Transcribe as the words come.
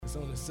It's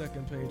on the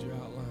second page of your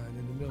outline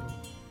in the middle.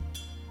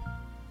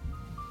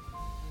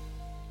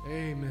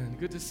 Amen.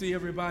 Good to see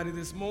everybody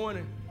this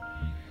morning.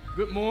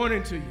 Good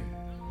morning to you.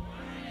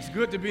 It's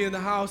good to be in the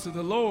house of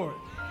the Lord.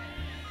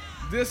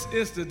 This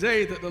is the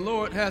day that the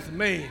Lord hath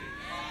made.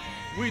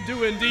 We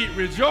do indeed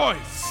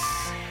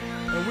rejoice,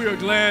 and we are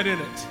glad in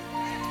it.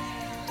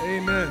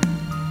 Amen.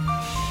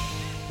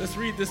 Let's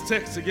read this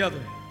text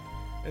together.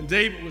 And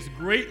David was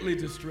greatly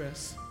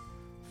distressed,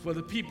 for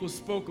the people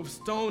spoke of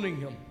stoning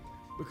him,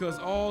 because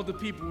all the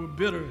people were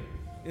bitter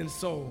in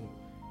soul,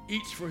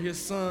 each for his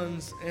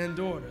sons and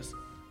daughters.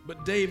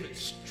 But David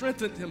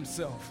strengthened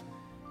himself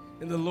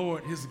in the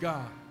Lord his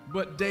God.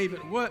 But David,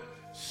 what?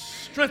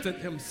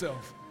 Strengthened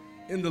himself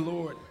in the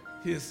Lord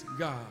his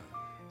God.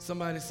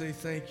 Somebody say,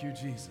 thank you,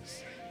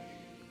 Jesus.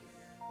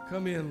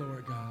 Come in,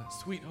 Lord God.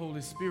 Sweet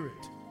Holy Spirit,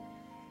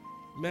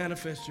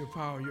 manifest your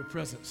power, your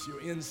presence, your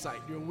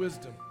insight, your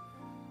wisdom,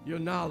 your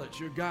knowledge,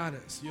 your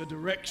guidance, your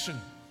direction.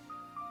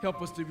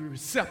 Help us to be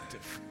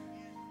receptive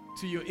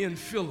to your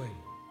infilling.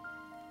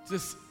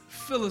 Just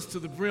fill us to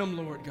the brim,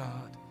 Lord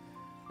God,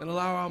 and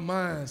allow our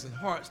minds and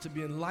hearts to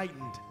be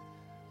enlightened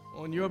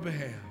on your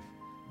behalf,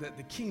 that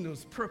the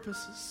kingdom's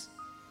purposes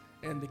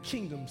and the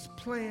kingdom's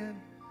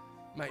plan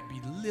might be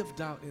lived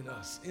out in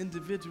us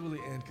individually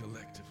and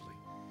collectively.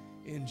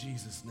 In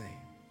Jesus' name.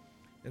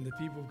 And the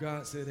people of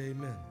God said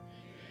amen.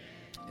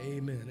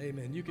 Amen.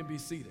 Amen. You can be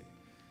seated.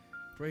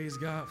 Praise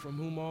God, from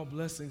whom all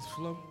blessings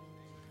flow.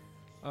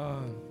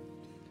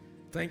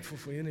 Thankful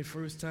for any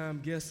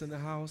first-time guests in the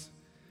house.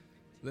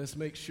 Let's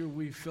make sure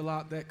we fill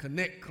out that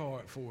connect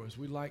card for us.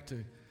 We'd like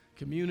to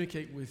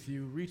communicate with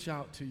you, reach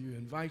out to you,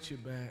 invite you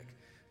back,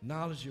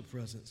 acknowledge your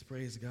presence.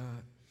 Praise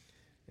God.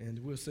 And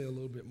we'll say a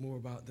little bit more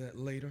about that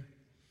later.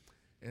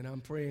 And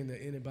I'm praying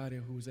that anybody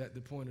who's at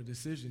the point of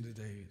decision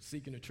today,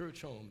 seeking a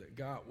church home, that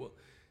God will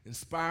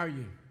inspire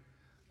you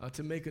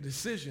to make a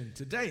decision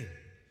today,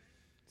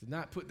 to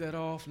not put that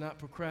off, not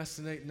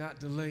procrastinate, not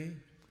delay.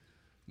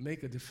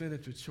 Make a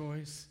definitive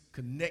choice.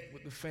 Connect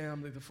with the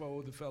family, the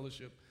fold, the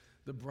fellowship,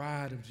 the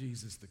bride of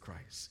Jesus the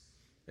Christ.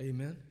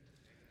 Amen.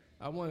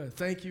 I want to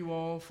thank you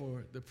all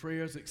for the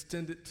prayers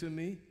extended to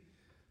me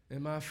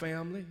and my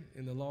family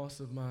in the loss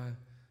of my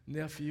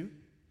nephew.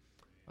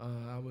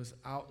 I was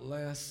out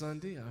last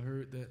Sunday. I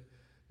heard that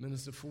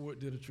Minister Ford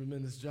did a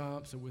tremendous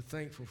job, so we're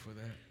thankful for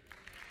that.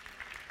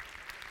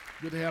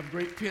 Good to have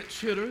great pinch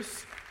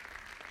hitters,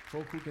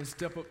 folk who can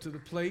step up to the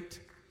plate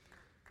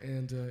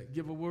and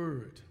give a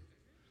word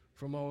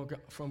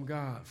from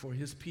God for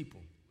his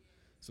people,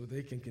 so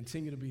they can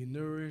continue to be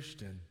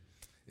nourished and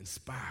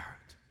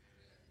inspired.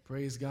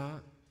 Praise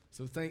God.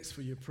 So thanks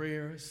for your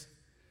prayers.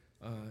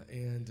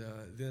 And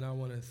then I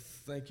want to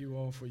thank you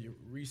all for your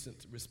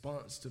recent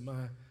response to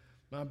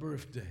my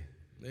birthday.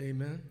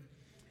 Amen.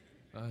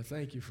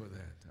 Thank you for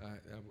that.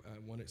 I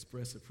want to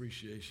express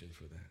appreciation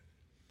for that.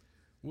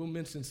 We'll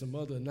mention some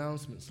other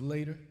announcements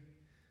later,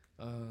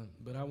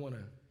 but I want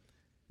to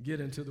get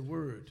into the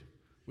Word.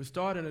 We're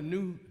starting a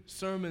new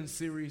sermon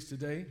series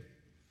today.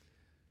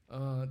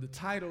 The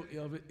title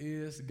of it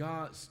is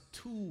God's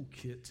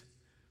Toolkit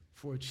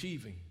for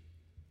Achieving.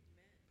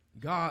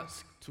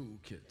 God's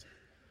Toolkit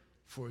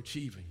for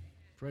Achieving.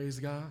 Praise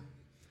God.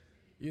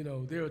 You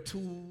know, there are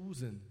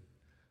tools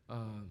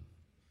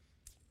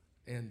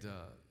and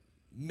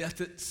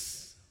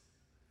methods,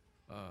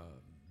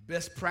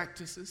 best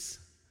practices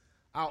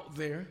out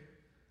there,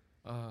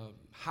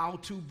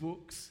 how-to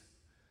books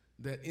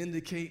that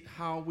indicate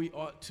how we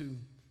ought to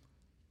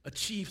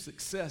achieve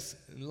success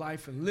in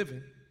life and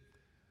living.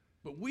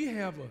 But we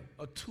have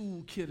a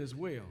toolkit as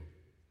well.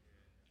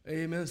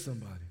 Amen,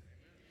 somebody.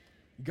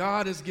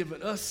 God has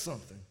given us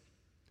something.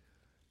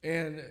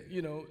 And,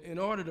 you know, in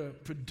order to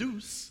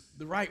produce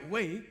the right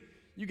way,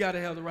 you got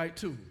to have the right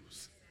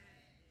tools.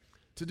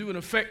 To do an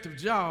effective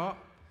job,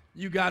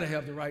 you got to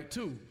have the right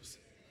tools.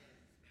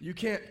 You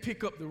can't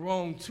pick up the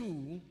wrong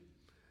tool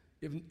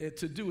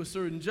to do a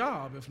certain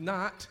job. If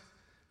not,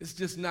 it's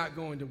just not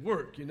going to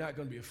work. You're not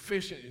going to be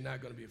efficient. You're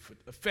not going to be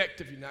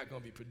effective. You're not going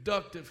to be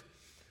productive.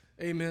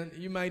 Amen.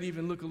 You might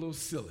even look a little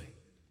silly.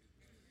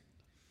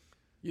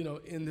 You know,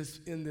 in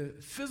the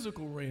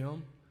physical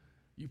realm,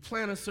 you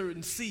plant a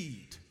certain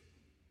seed,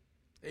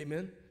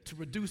 amen, to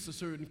produce a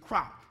certain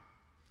crop.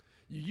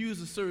 You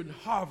use a certain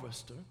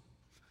harvester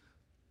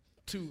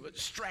to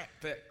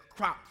extract that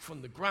crop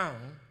from the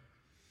ground,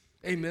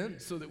 amen,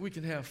 so that we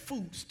can have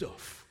food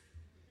stuff.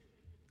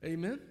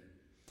 Amen.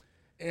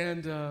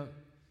 And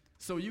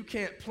so you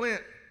can't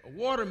plant a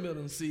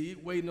watermelon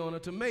seed waiting on a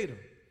tomato.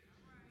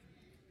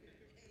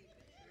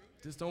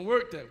 Just don't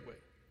work that way.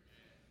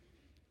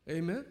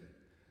 Amen.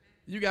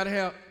 You got to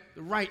have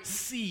the right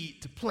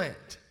seed to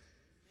plant.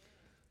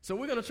 So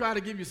we're going to try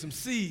to give you some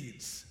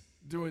seeds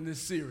during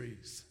this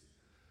series.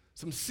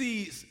 Some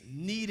seeds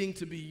needing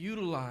to be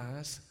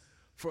utilized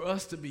for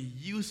us to be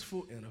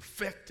useful and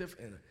effective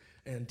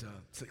and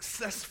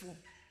successful.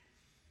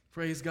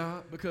 Praise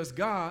God. Because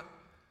God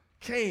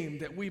came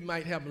that we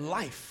might have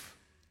life.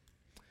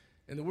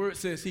 And the word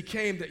says he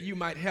came that you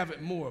might have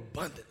it more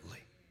abundantly.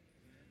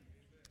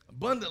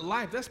 Abundant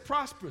life, that's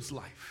prosperous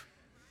life.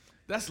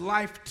 That's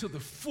life to the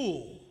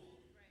full.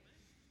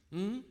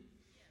 You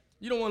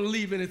don't want to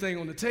leave anything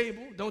on the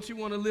table. Don't you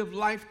want to live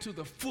life to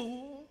the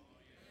full?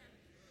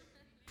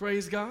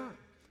 Praise God.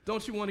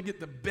 Don't you want to get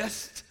the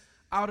best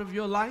out of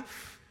your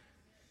life?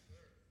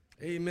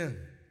 Amen.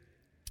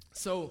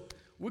 So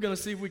we're going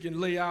to see if we can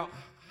lay out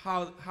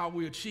how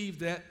we achieve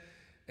that.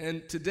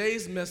 And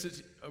today's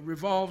message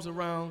revolves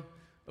around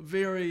a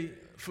very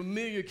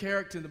familiar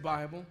character in the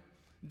Bible,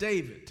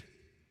 David.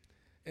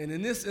 And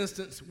in this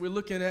instance, we're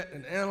looking at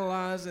and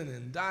analyzing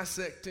and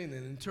dissecting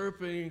and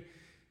interpreting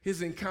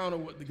his encounter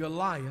with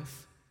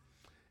Goliath,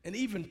 and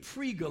even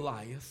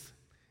pre-Goliath,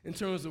 in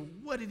terms of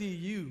what did he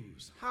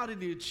use? How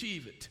did he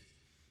achieve it?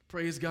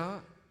 Praise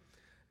God.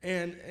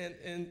 And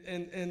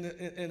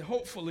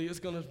hopefully it's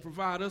going to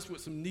provide us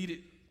with some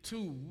needed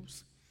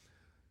tools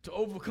to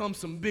overcome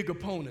some big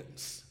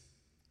opponents.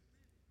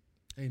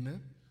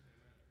 Amen.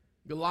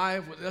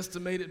 Goliath was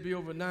estimated to be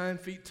over 9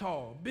 feet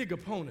tall, big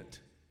opponent.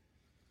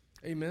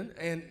 Amen.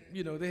 And,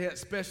 you know, they had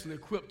specially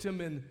equipped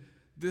him in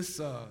this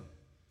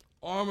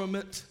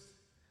armament.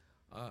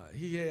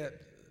 He had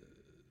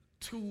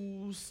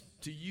tools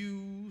to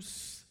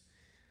use.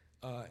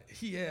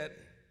 He had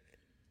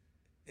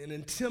an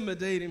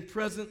intimidating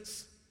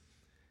presence,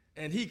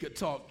 and he could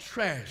talk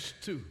trash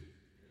too.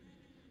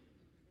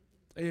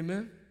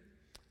 Amen.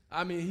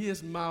 I mean,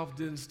 his mouth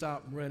didn't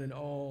stop running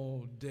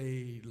all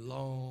day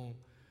long.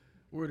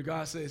 Word of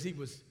God says he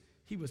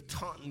was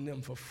taunting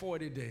them for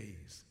 40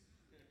 days.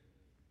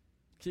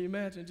 Can you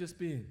imagine just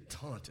being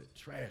taunted,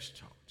 trash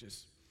talk,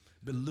 just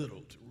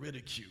belittled,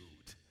 ridiculed,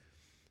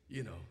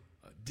 you know,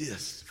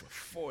 dissed for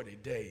 40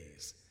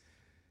 days?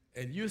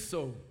 And you're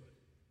so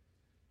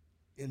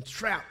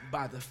entrapped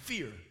by the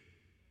fear,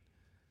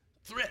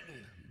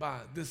 threatened by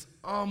this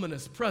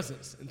ominous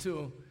presence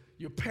until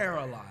you're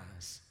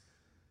paralyzed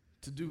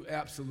to do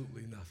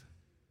absolutely nothing.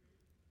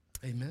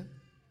 Amen?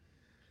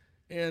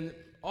 And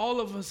all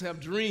of us have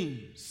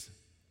dreams.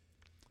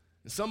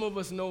 And some of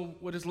us know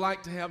what it's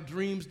like to have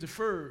dreams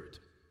deferred.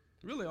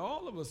 Really,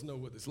 all of us know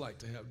what it's like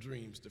to have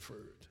dreams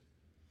deferred.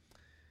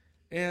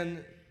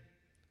 And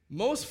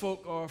most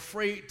folk are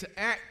afraid to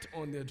act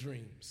on their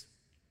dreams.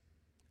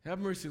 Have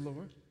mercy,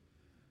 Lord.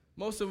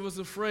 Most of us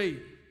are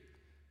afraid.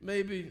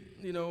 Maybe,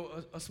 you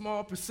know, a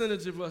small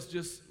percentage of us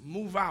just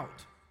move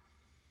out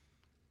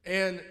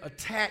and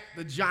attack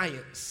the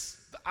giants,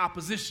 the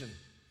opposition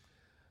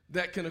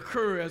that can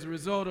occur as a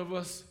result of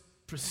us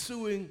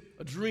pursuing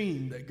a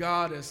dream that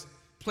God has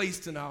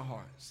placed in our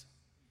hearts.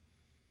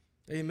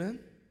 Amen?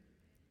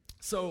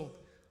 So,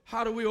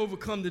 how do we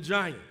overcome the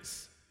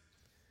giants?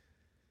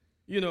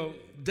 You know,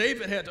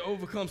 David had to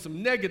overcome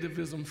some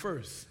negativism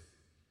first.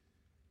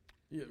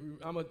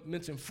 I'm going to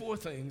mention 4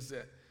 things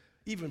that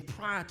even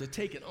prior to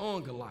taking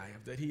on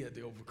Goliath that he had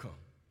to overcome.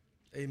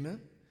 Amen?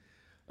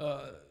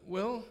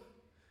 Well,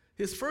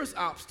 his first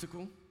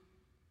obstacle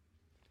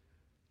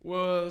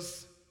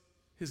was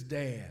his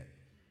dad.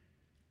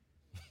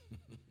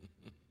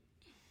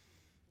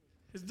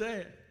 His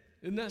dad.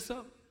 Isn't that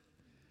something?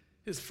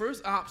 His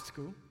first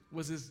obstacle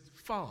was his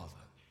father.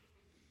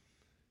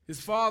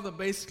 His father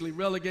basically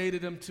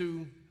relegated him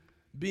to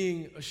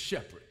being a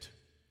shepherd,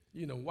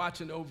 you know,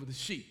 watching over the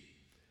sheep.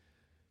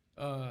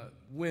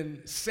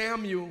 When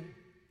Samuel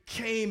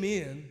came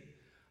in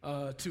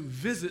to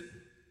visit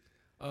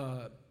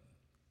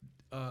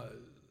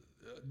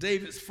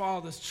David's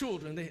father's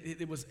children,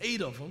 it was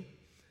 8 of them.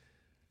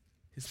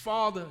 His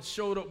father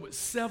showed up with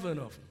 7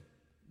 of them.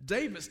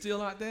 David's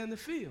still out there in the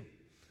field.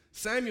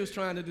 Samuel's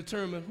trying to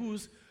determine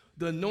who's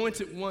the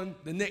anointed one,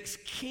 the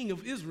next king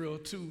of Israel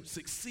to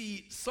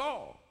succeed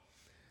Saul.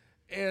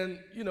 And,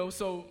 you know,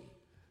 so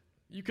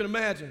you can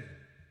imagine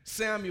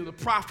Samuel, the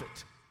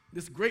prophet,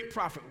 this great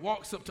prophet,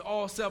 walks up to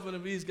all 7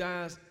 of these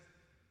guys.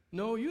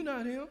 No, you're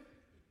not him.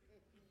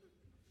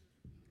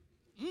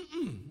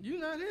 You're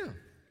not him.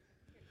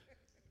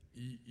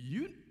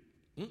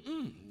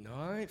 No,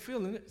 I ain't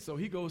feeling it. So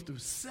he goes through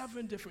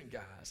 7 different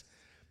guys.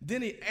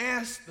 Then he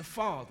asks the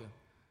father,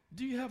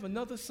 do you have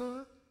another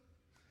son?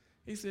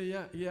 He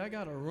said, yeah, I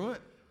got a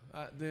runt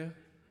out there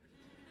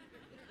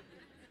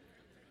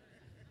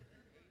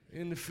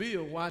in the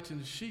field watching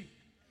the sheep.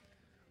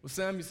 Well,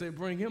 Samuel said,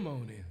 bring him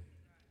on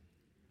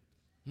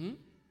in.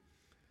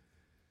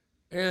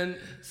 And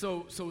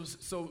so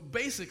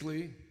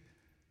basically,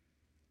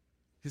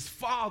 his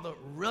father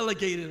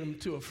relegated him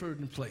to a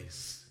certain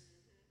place.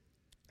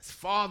 His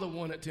father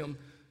wanted him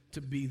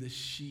to be the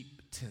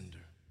sheep tender.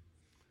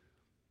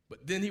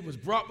 But then he was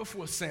brought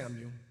before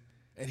Samuel,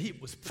 and he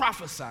was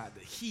prophesied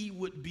that he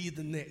would be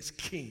the next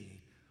king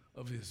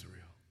of Israel.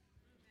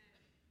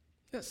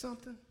 That's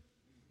something?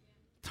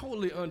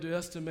 Totally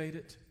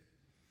underestimated,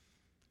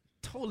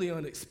 totally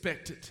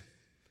unexpected,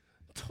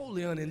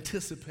 totally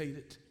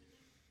unanticipated.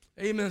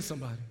 Amen,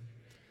 somebody.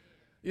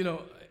 You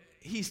know,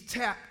 he's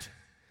tapped,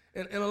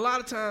 and a lot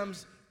of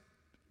times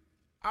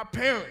our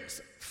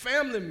parents,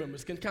 family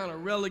members can kind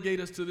of relegate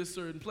us to this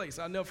certain place.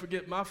 I'll never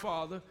forget my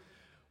father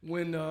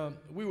when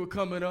we were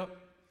coming up.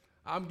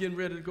 I'm getting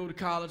ready to go to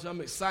college.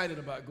 I'm excited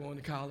about going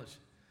to college.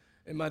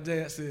 And my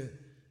dad said,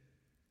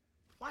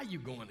 why are you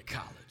going to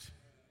college?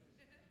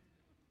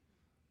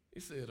 He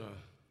said,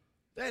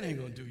 that ain't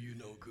going to do you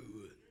no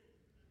good.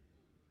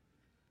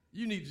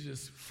 You need to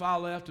just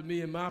follow after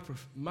me in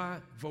my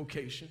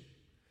vocation,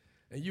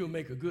 and you'll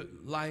make a good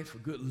life, a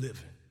good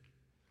living.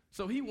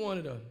 So he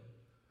wanted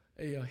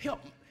a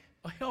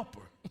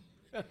helper.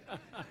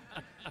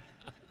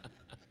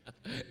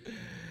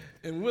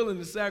 And willing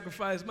to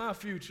sacrifice my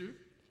future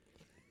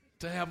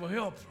to have a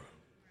helper.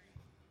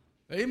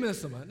 Amen,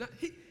 somebody. Now,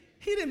 he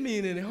didn't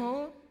mean any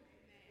harm.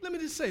 Let me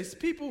just say,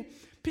 people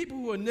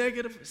who are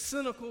negative,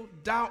 cynical,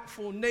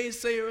 doubtful,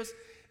 naysayers,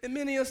 in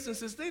many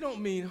instances, they don't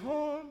mean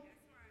harm.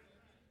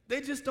 They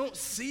just don't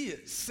see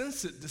it,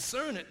 sense it,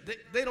 discern it.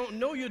 They don't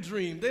know your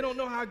dream. They don't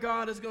know how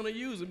God is going to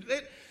use them.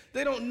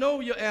 They don't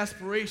know your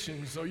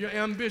aspirations or your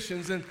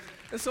ambitions. And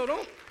so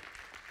don't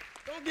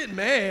get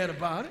mad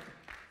about it.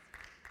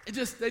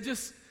 They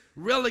just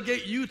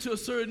relegate you to a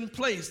certain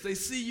place. They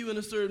see you in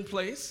a certain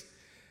place,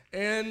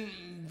 and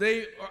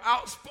they are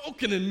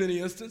outspoken in many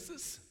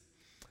instances.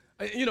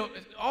 You know,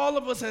 all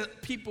of us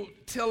have people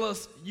tell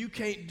us, you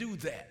can't do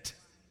that.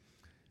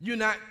 You're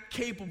not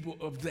capable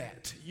of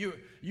that.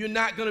 You're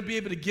not going to be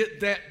able to get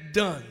that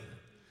done.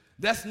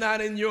 That's not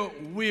in your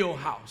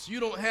wheelhouse. You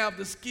don't have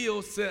the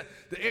skill set,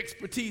 the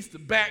expertise, the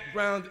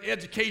background, the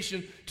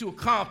education to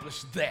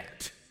accomplish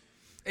that.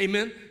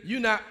 Amen? You're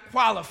not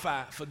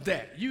qualified for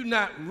that. You're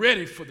not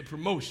ready for the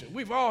promotion.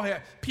 We've all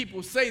had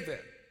people say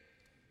that.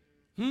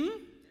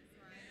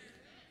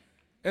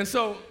 And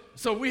so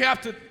we have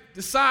to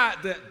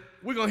decide that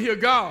we're going to hear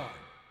God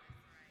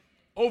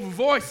over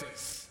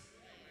voices.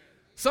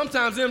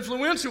 Sometimes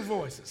influential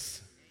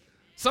voices.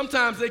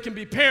 Sometimes they can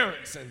be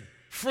parents and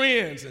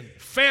friends and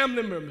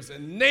family members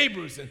and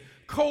neighbors and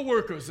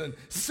co-workers and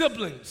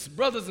siblings,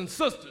 brothers and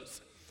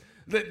sisters.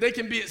 They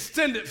can be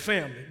extended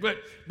family.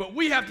 But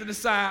we have to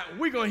decide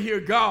we're going to hear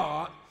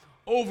God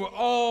over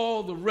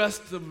all the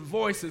rest of the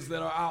voices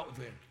that are out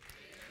there.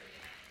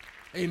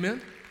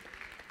 Amen?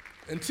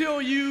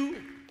 Until you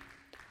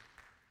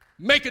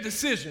make a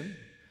decision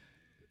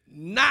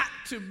not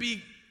to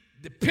be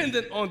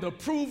dependent on the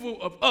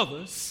approval of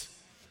others,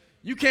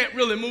 you can't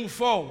really move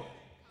forward.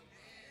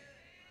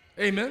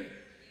 Amen?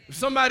 If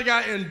somebody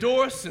got to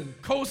endorse and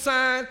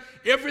co-sign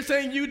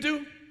everything you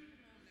do,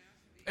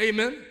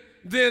 amen,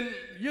 then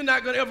you're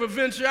not going to ever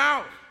venture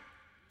out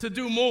to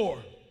do more,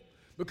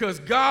 because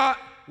God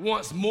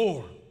wants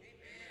more.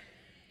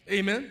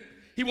 Amen?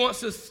 He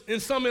wants us,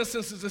 in some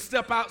instances, to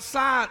step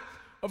outside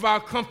of our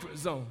comfort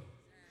zone.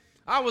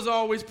 I was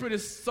always pretty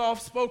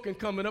soft-spoken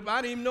coming up.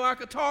 I didn't even know I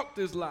could talk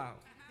this loud.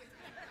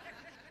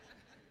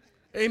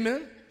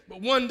 Amen? But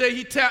one day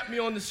he tapped me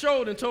on the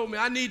shoulder and told me,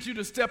 I need you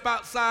to step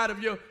outside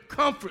of your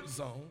comfort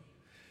zone,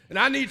 and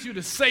I need you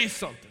to say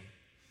something.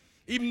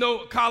 Even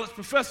though a college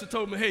professor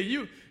told me, hey,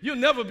 you'll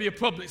never be a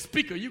public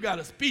speaker. You got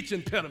a speech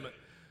impediment.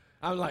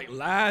 I'm like,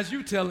 lies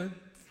you telling.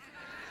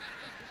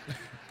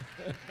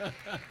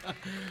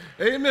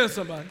 Amen,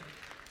 somebody.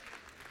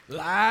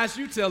 Lies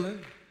you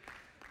telling.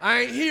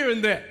 I ain't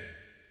hearing that.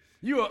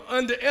 You are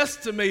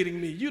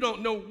underestimating me. You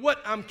don't know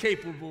what I'm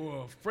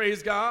capable of.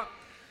 Praise God.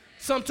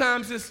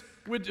 Sometimes it's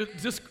with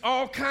just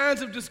all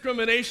kinds of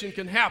discrimination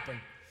can happen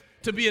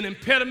to be an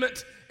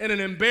impediment and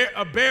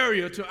a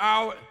barrier to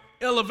our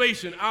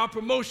elevation, our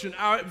promotion,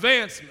 our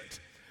advancement.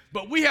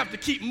 But we have to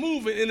keep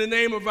moving in the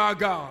name of our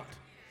God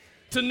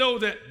to know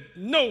that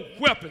no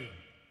weapon,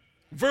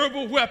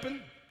 verbal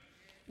weapon,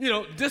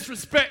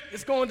 disrespect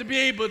is going to be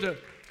able to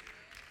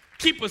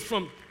keep us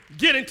from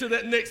getting to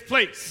that next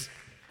place.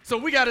 So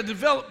we got to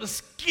develop the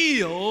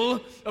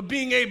skill of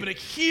being able to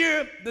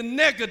hear the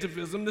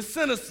negativism, the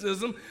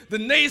cynicism, the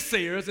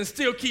naysayers, and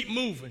still keep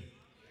moving.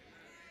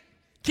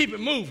 Keep it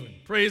moving.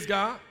 Praise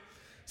God.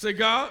 Say,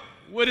 God,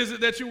 what is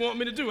it that you want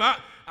me to do?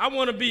 I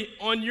want to be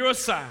on your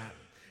side.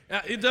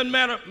 It doesn't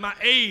matter my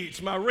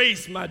age, my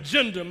race, my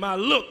gender, my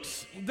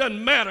looks. It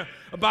doesn't matter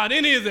about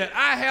any of that.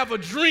 I have a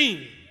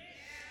dream.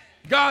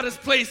 God has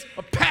placed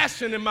a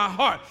passion in my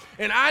heart,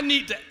 and I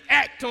need to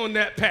act on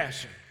that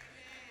passion.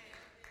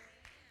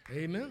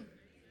 Amen.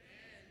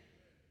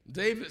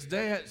 David's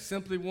dad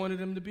simply wanted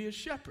him to be a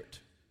shepherd.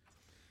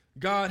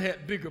 God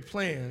had bigger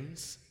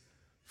plans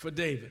for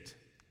David.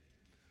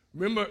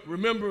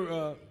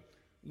 Remember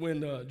when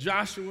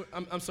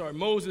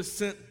Moses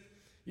sent,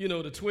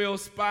 the 12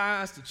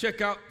 spies to check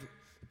out the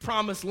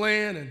promised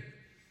land,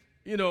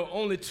 and,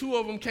 only 2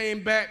 of them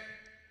came back.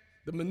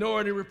 The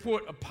minority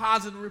report, a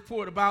positive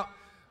report about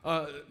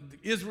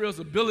Israel's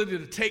ability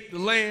to take the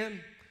land.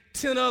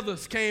 10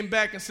 others came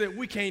back and said,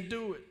 we can't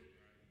do it.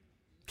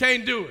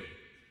 Can't do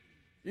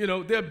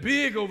it. They're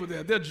big over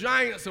there. They're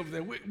giants over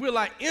there. We're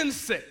like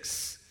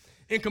insects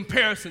in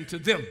comparison to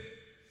them.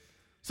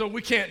 So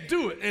we can't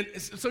do it.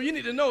 And so you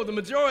need to know the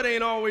majority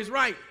ain't always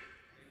right.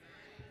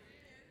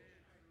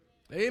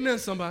 Amen,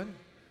 somebody.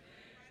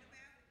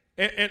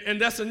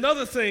 And that's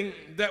another thing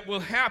that will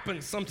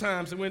happen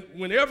sometimes.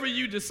 Whenever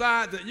you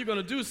decide that you're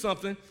going to do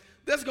something,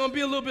 there's going to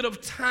be a little bit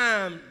of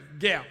time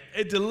gap,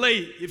 a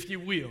delay, if you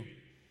will.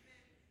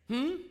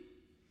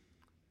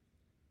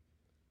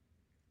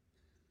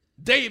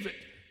 David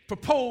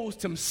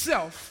proposed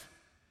himself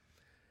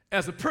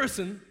as a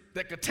person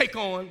that could take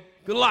on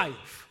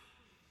Goliath.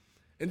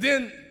 And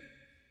then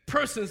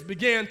persons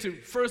began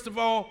to, first of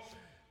all,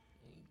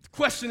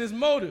 question his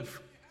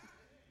motive.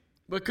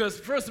 Because,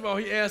 first of all,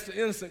 he asked an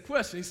innocent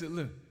question. He said,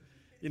 look,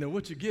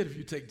 what you get if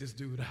you take this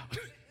dude out?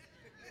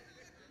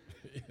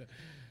 Yeah.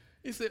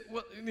 He said,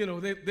 well,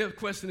 they'll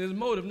question his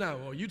motive now.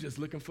 Well, you're just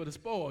looking for the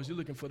spoils. You're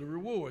looking for the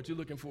rewards. You're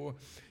looking for,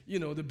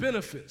 the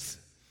benefits.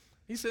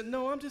 He said,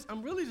 no,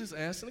 I'm really just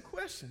asking a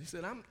question. He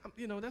said,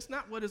 that's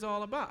not what it's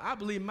all about. I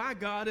believe my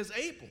God is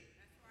able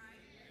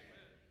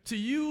to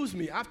use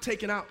me. I've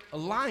taken out a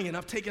lion.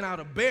 I've taken out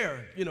a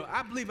bear.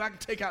 I believe I can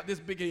take out this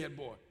big-head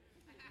boy.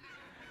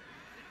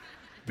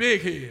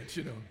 Big head,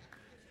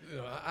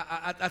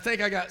 I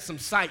think I got some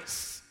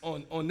sights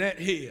on that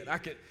head.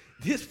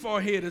 His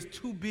forehead is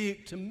too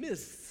big to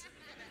miss.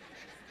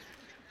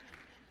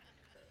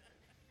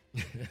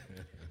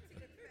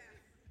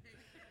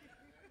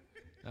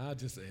 I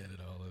just added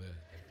all of that.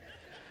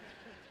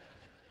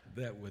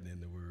 That wasn't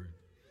in the word.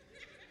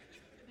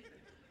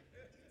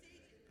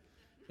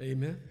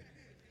 Amen.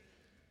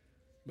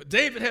 But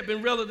David had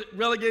been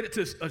relegated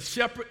to a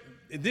shepherd,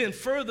 and then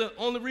further,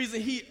 only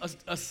reason he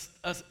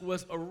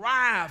was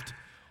arrived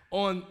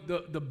on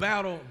the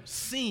battle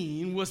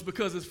scene was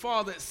because his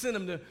father had sent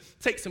him to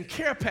take some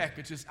care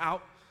packages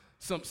out,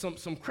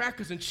 some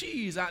crackers and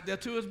cheese out there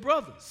to his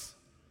brothers.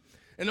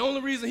 And the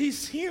only reason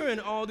he's hearing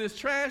all this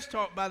trash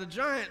talk by the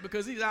giant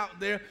because he's out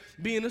there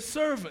being a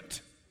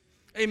servant.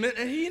 Amen.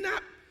 And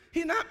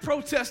he's not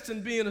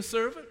protesting being a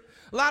servant.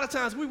 A lot of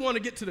times we want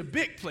to get to the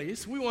big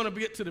place. We want to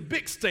get to the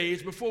big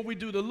stage before we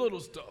do the little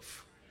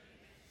stuff.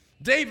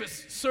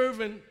 David's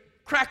serving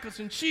crackers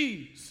and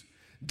cheese.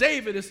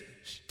 David is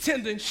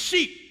tending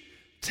sheep.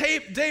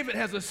 David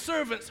has a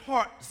servant's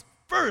heart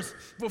first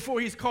before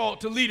he's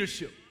called to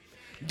leadership.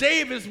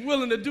 David's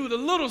willing to do the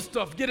little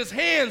stuff, get his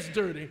hands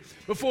dirty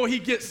before he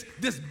gets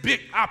this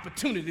big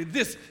opportunity,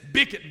 this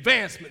big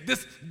advancement,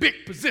 this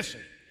big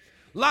position.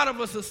 A lot of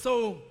us are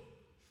so,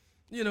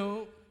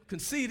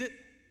 conceited,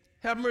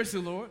 have mercy,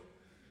 Lord,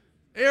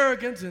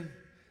 arrogant, and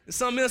in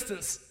some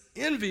instance,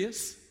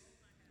 envious.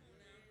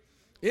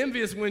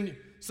 Envious when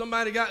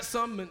somebody got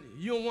something and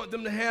you don't want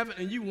them to have it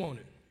and you want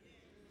it.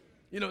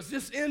 It's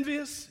just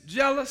envious,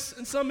 jealous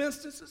in some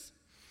instances.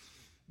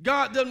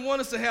 God doesn't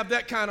want us to have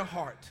that kind of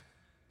heart.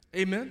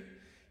 Amen.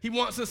 He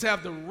wants us to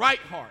have the right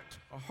heart,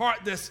 a heart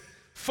that's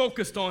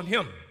focused on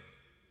Him.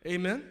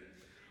 Amen.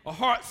 A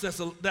heart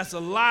that's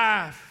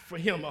alive for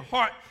Him, a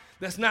heart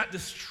that's not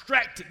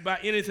distracted by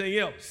anything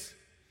else.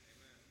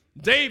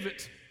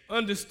 David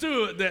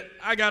understood that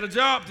I got a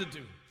job to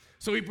do.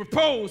 So he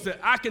proposed that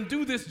I can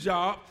do this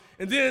job,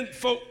 and then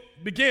folk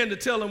began to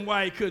tell him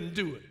why he couldn't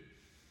do it.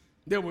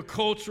 There were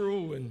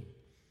cultural and,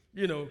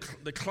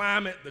 the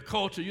climate, the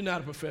culture. You're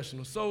not a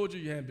professional soldier.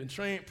 You haven't been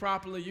trained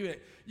properly.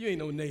 You ain't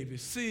no Navy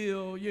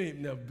SEAL. You ain't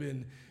never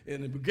been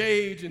in the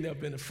brigade. You never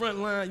been in the front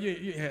line.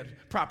 You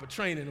had proper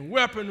training in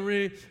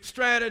weaponry,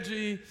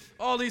 strategy,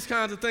 all these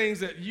kinds of things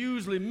that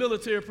usually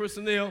military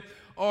personnel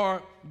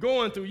are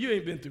going through. You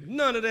ain't been through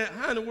none of that.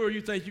 How in the world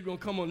you think you're going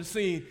to come on the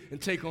scene and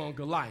take on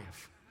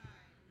Goliath?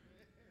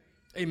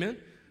 Amen.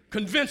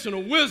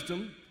 Conventional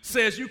wisdom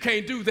says you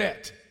can't do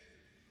that.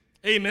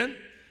 Amen.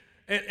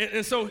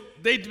 And so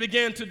they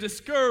began to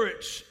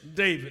discourage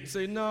David and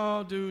say,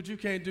 no, dude, you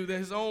can't do that.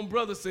 His own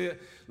brother said,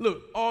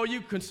 look, all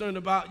you concerned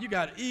about, you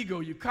got an ego,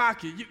 you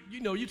cocky,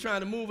 you're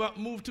trying to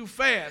move too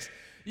fast.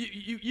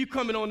 You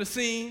coming on the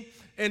scene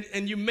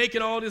and you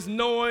making all this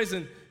noise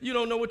and you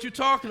don't know what you're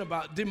talking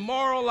about.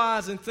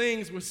 Demoralizing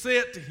things were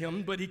said to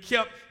him, but he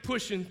kept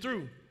pushing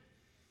through.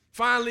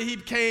 Finally, he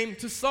came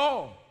to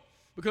Saul.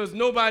 Because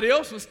nobody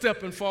else was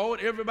stepping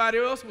forward. Everybody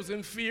else was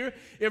in fear.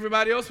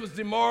 Everybody else was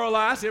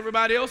demoralized.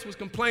 Everybody else was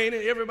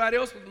complaining. Everybody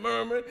else was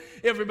murmuring.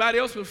 Everybody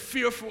else was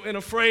fearful and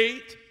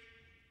afraid.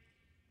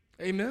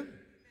 Amen.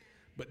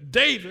 But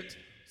David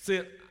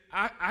said,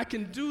 I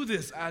can do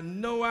this. I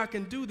know I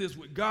can do this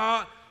with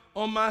God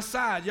on my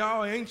side.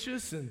 Y'all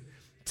anxious and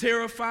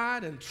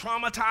terrified and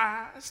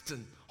traumatized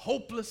and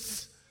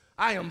hopeless.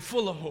 I am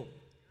full of hope.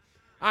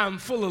 I'm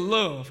full of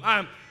love.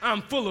 I'm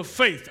full of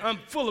faith. I'm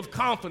full of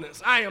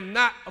confidence. I am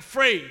not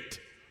afraid.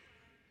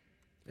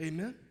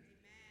 Amen.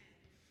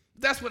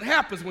 That's what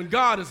happens when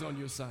God is on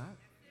your side.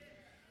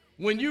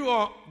 When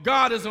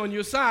God is on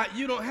your side,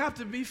 you don't have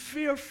to be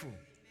fearful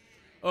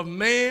of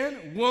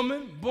man,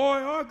 woman,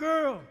 boy, or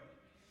girl.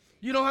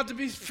 You don't have to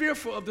be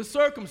fearful of the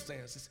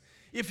circumstances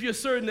if you're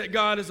certain that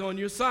God is on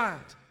your side.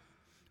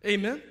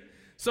 Amen.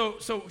 So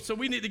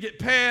we need to get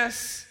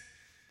past,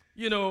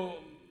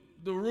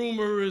 the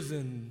rumors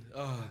and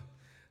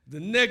the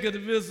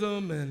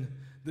negativism and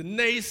the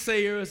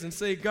naysayers and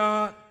say,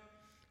 God,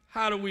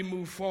 how do we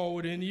move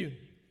forward in you?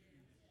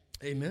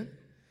 Amen.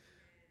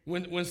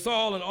 When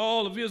Saul and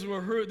all of Israel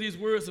heard these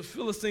words of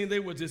Philistine, they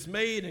were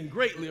dismayed and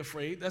greatly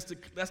afraid. That's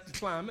the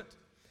climate.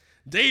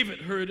 David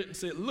heard it and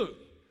said, look,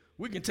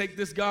 we can take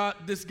this guy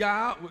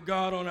out with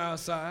God on our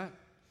side.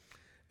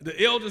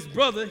 The eldest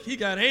brother, he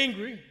got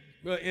angry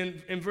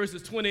in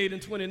verses 28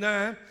 and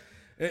 29.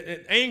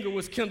 and anger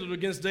was kindled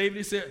against David.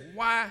 He said,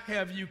 why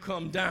have you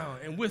come down?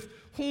 And with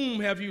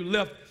whom have you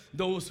left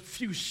those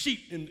few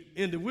sheep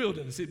in the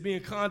wilderness? It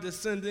being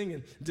condescending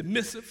and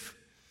dismissive.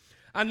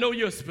 I know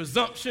your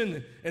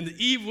presumption and the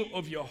evil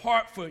of your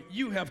heart, for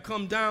you have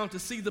come down to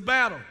see the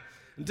battle.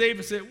 And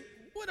David said,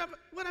 what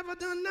have I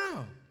done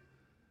now?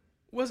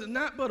 Was it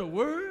not but a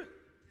word?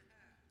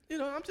 You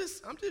know, I'm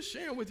just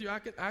sharing with you.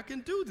 I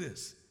can do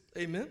this.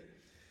 Amen.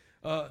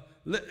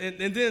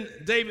 And then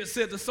David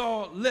said to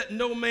Saul, let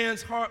no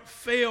man's heart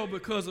fail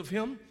because of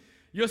him.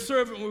 Your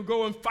servant will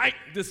go and fight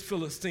this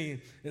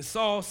Philistine. And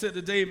Saul said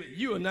to David,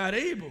 you are not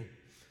able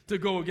to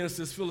go against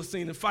this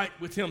Philistine and fight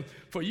with him,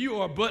 for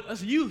you are but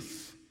a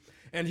youth,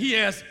 and he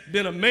has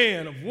been a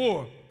man of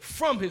war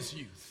from his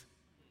youth.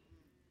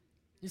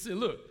 He said,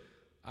 look,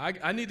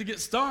 I need to get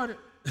started.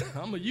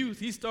 I'm a youth.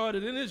 He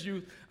started in his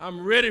youth.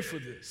 I'm ready for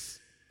this.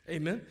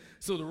 Amen.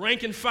 So the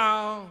rank and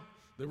file,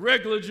 the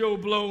regular Joe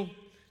Blow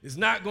is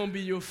not going to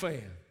be your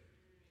fan.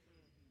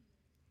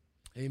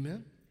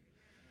 Amen.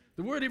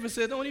 The word even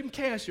said, don't even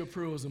cast your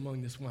pearls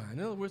among this wine. In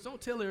other words, don't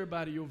tell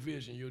everybody your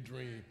vision, your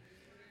dream.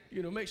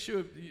 You know, make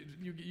sure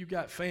you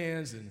got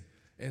fans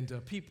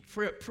and people,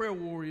 prayer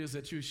warriors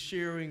that you're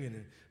sharing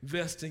and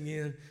investing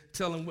in,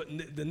 tell them what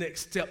the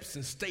next steps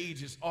and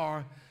stages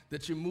are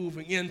that you're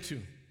moving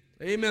into.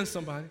 Amen,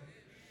 somebody.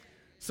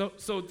 So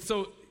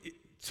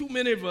too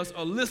many of us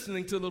are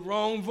listening to the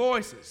wrong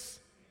voices.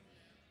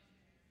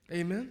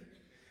 Amen.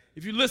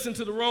 If you listen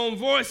to the wrong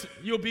voice,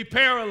 you'll be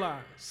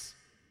paralyzed.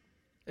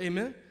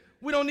 Amen.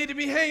 We don't need to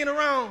be hanging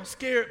around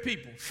scared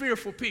people,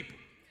 fearful people.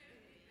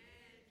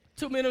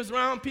 Too many of us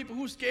around people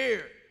who are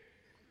scared.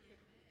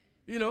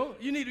 You know,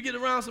 you need to get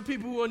around some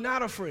people who are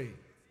not afraid.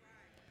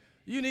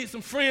 You need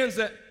some friends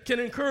that can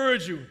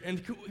encourage you and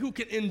who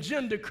can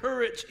engender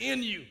courage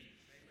in you.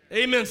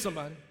 Amen,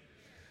 somebody.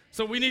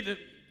 So we need to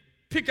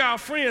pick our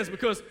friends,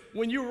 because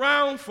when you're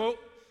around folk,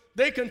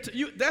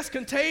 that's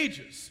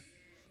contagious.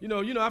 You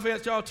know, I've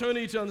had y'all turn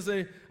to each other and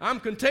say, I'm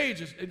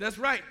contagious. That's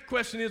right.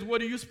 Question is,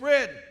 what are you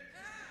spreading?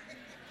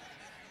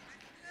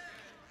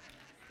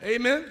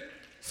 Amen.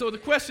 So the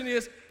question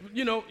is,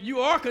 you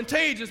are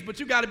contagious, but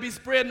you got to be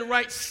spreading the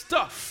right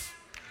stuff.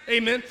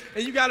 Amen.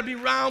 And you got to be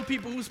around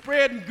people who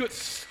spreading good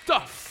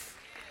stuff.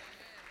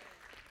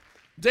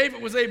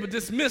 David was able to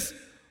dismiss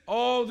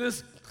all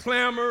this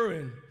clamor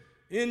and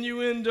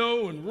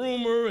innuendo and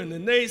rumor and the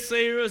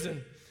naysayers,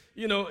 and,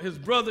 his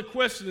brother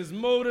questioned his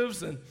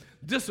motives and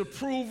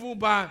disapproval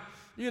by,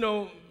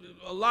 a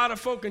lot of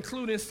folk,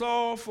 including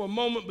Saul, for a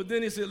moment. But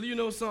then he said, you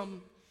know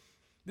something?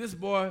 This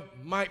boy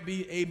might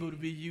be able to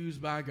be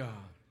used by God.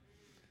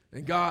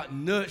 And God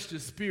nudged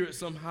his spirit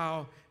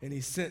somehow, and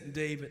he sent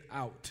David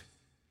out.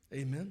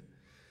 Amen.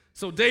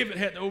 So David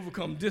had to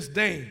overcome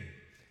disdain.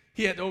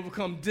 He had to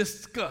overcome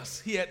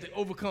disgust. He had to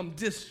overcome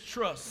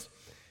distrust.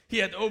 He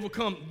had to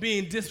overcome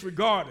being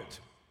disregarded.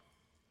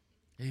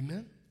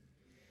 Amen.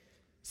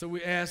 So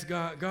we ask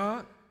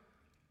God,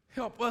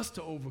 help us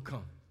to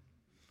overcome.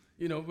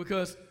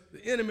 Because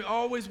the enemy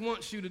always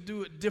wants you to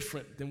do it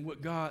different than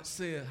what God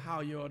said how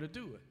you ought to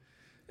do it.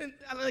 And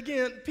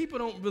again, people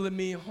don't really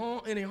mean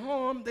any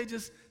harm.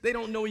 They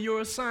don't know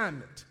your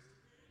assignment.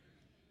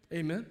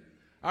 Amen.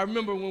 I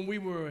remember when we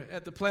were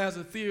at the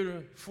Plaza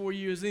Theater 3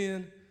 years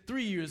in,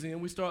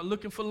 we started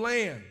looking for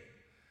land.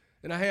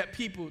 And I had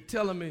people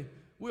telling me,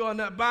 we ought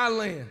not buy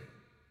land.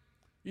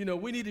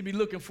 We need to be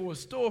looking for a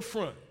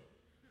storefront.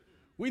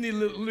 We need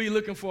to be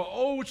looking for an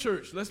old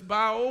church. Let's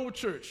buy an old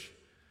church.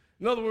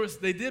 In other words,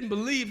 they didn't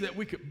believe that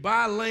we could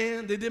buy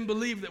land. They didn't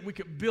believe that we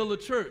could build a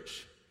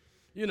church.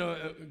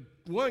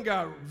 One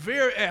guy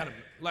very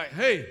adamant, like,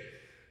 hey,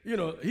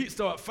 he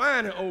started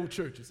finding old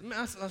churches.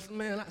 I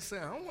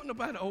said, I don't want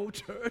nobody old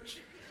church.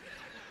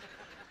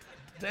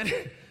 that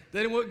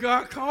ain't what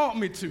God called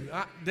me to.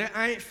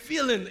 I ain't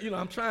feeling,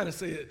 I'm trying to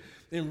say it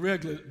in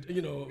regular,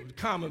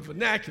 common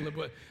vernacular,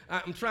 but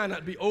I'm trying not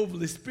to be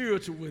overly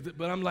spiritual with it.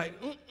 But I'm like,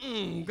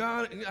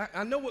 God,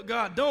 I know what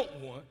God don't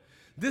want.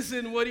 This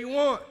isn't what he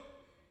wants.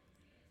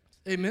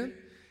 Amen.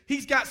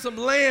 He's got some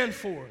land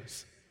for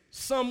us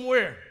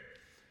somewhere.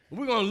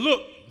 We're going to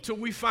look until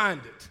we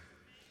find it.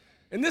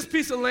 And this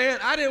piece of land,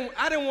 I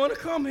didn't want to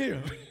come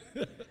here.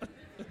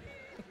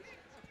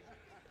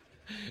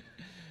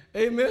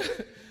 Amen.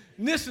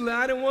 Initially,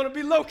 I didn't want to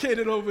be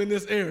located over in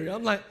this area.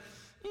 I'm like,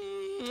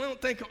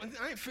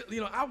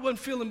 I wasn't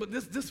feeling, but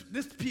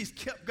this piece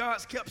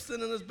kept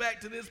sending us back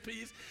to this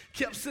piece,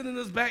 kept sending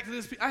us back to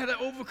this piece. I had to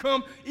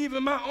overcome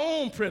even my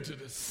own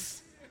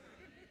prejudice.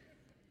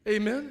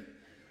 Amen.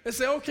 And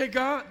say, okay,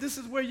 God, this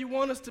is where you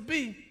want us to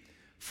be.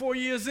 4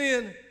 years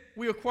in,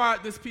 we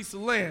acquired this piece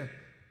of land.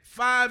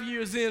 5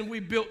 years in, we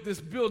built this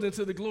building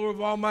to the glory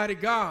of Almighty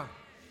God.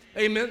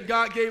 Amen.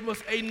 God gave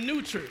us a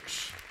new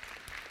church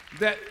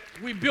that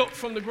we built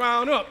from the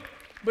ground up.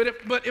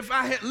 But if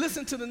I had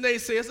listened to the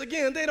naysayers,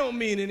 again, they don't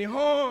mean any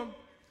harm.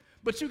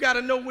 But you got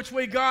to know which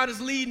way God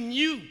is leading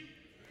you.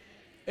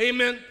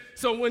 Amen.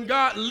 So when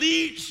God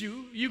leads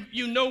you,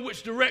 you know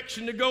which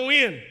direction to go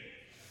in.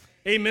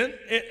 Amen.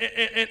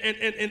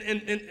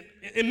 And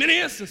in many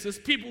instances,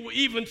 people will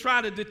even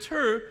try to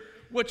deter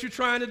what you're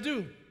trying to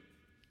do.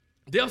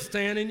 They'll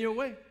stand in your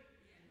way.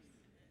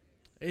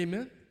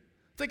 Amen.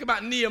 Think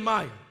about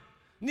Nehemiah.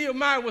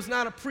 Nehemiah was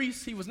not a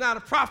priest. He was not a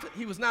prophet.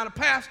 He was not a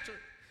pastor.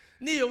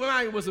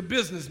 Nehemiah was a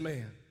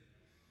businessman.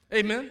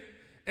 Amen.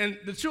 And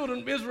the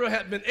children of Israel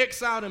had been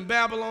exiled in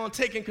Babylon,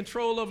 taken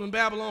control of in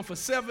Babylon for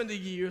 70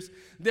 years.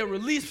 They're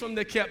released from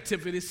their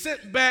captivity,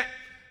 sent back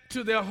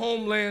to their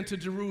homeland, to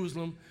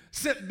Jerusalem,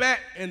 sent back,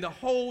 and the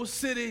whole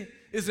city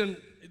is in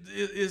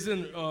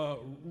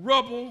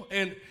rubble,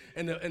 and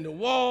the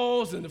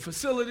walls and the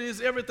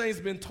facilities, everything's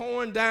been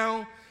torn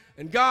down,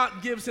 and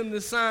God gives him the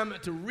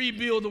assignment to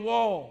rebuild the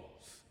walls.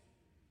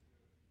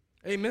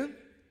 Amen?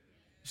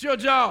 It's your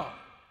job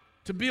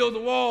to build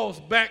the walls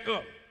back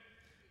up.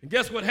 And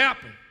guess what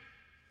happened?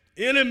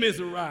 Enemies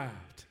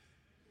arrived.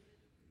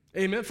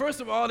 Amen.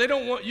 First of all, they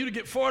don't want you to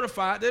get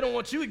fortified. They don't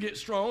want you to get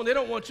strong. They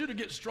don't want you to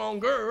get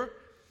stronger.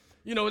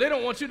 They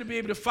don't want you to be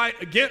able to fight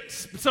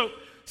against. So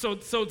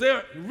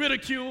they're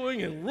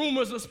ridiculing and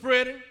rumors are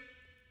spreading.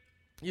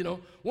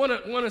 One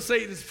of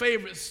Satan's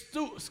favorite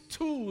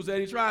tools that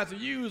he tries to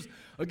use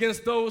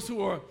against those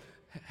who are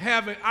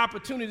having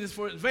opportunities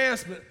for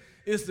advancement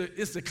is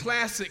the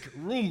classic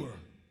rumor,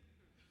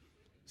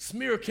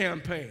 smear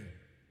campaign.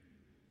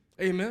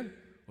 Amen.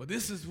 Well,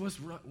 this is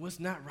what's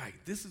not right.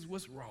 This is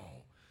what's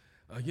wrong.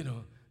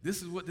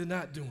 This is what they're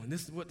not doing.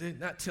 This is what they're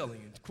not telling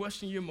you.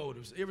 Question your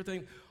motives,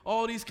 everything,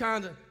 all these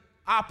kinds of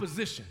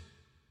opposition.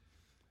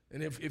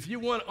 And if you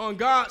want on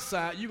God's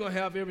side, you're going to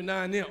have every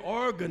now and then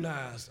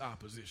organized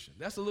opposition.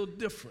 That's a little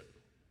different.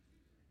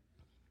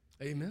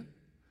 Amen.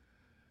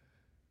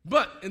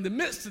 But in the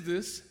midst of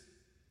this,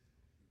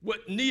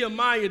 what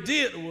Nehemiah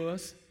did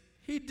was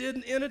he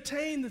didn't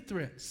entertain the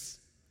threats.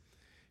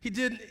 He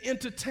didn't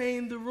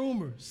entertain the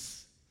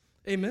rumors.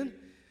 Amen.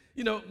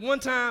 One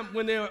time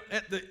when they were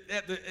at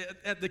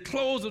the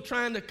close of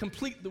trying to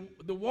complete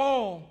the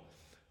wall,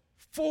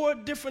 4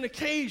 different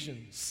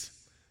occasions,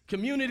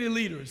 community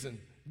leaders and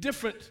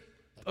different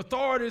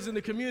authorities in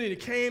the community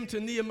came to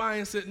Nehemiah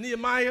and said,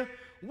 Nehemiah,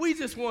 we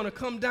just want to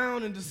come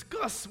down and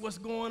discuss what's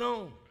going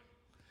on.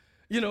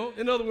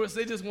 In other words,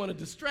 they just want to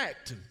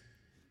distract him,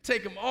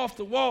 take him off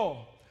the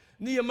wall.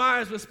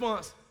 Nehemiah's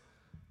response,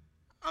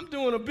 I'm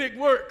doing a big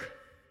work,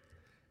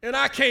 and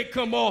I can't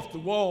come off the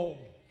wall.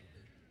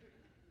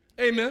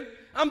 Amen.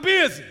 I'm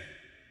busy.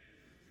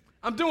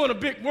 I'm doing a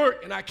big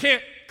work, and I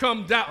can't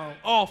come down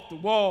off the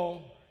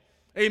wall.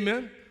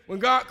 Amen. When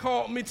God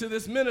called me to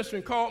this ministry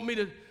and called me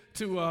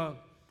to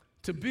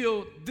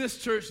build this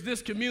church,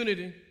 this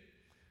community,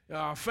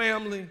 our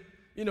family,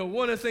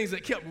 one of the things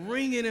that kept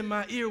ringing in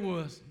my ear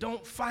was,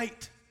 don't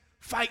fight.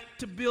 Fight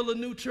to build a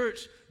new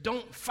church.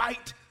 Don't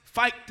fight.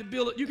 Fight to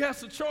build it. You got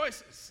some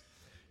choices.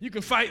 You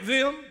can fight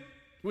them,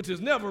 which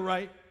is never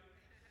right.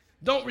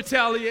 Don't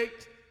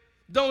retaliate.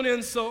 Don't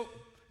insult.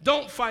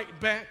 Don't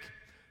fight back.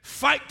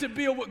 Fight to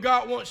build what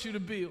God wants you to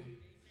build.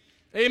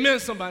 Amen,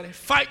 somebody.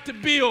 Fight to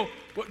build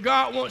what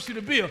God wants you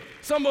to build.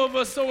 Some of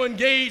us so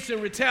engaged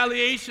in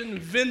retaliation,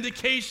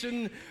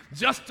 vindication,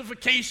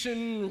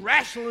 justification,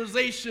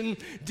 rationalization,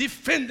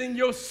 defending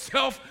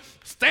yourself,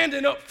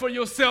 standing up for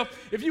yourself.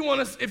 If you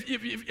want to,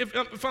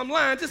 if I'm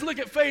lying, just look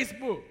at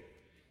Facebook.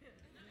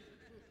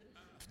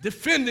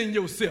 Defending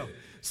yourself.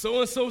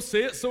 So-and-so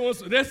said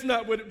so-and-so. That's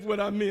not what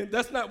I meant.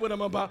 That's not what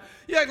I'm about.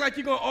 You act like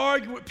you're going to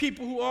argue with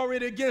people who are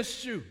already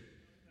against you.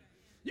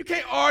 You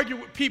can't argue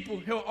with people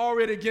who are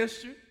already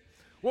against you.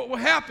 What will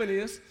happen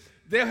is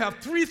they'll have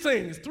 3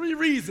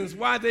 reasons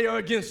why they are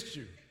against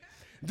you.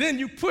 Then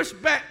you push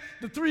back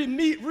the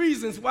 3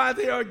 reasons why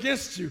they are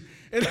against you.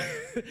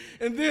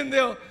 And then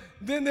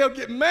they'll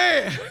get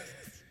mad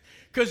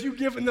because you've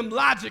given them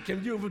logic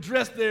and you've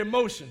addressed their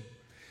emotion.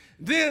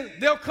 Then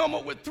they'll come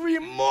up with 3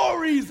 more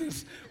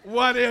reasons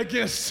why they're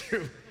against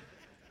you.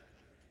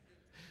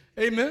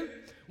 Amen?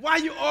 Why are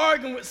you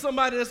arguing with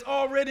somebody that's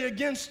already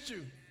against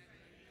you?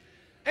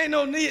 Ain't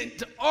no need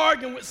to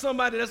argue with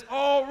somebody that's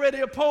already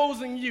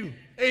opposing you.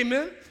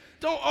 Amen?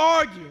 Don't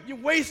argue. You're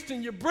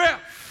wasting your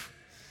breath.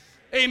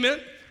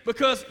 Amen?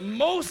 Because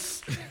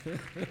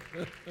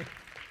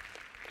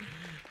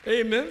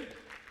amen,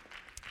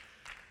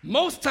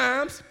 most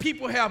times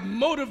people have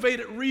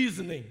motivated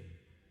reasoning.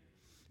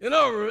 In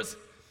other words,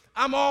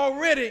 I'm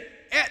already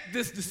at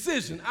this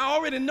decision. I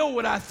already know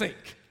what I think.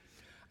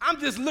 I'm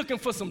just looking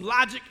for some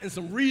logic and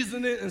some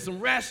reasoning and some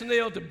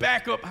rationale to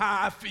back up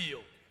how I feel.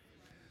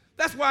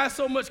 That's why there's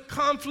so much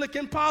conflict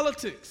in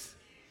politics.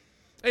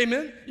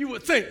 Amen? You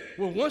would think,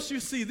 well, once you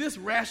see this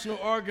rational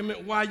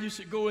argument why you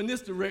should go in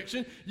this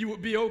direction, you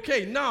would be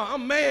okay. No,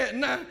 I'm mad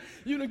now.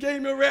 You done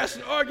gave me a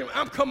rational argument.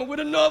 I'm coming with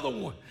another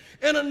one,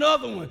 and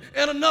another one,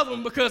 and another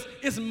one, because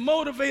it's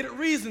motivated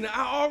reasoning.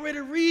 I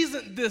already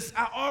reasoned this.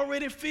 I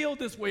already feel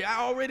this way. I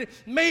already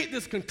made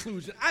this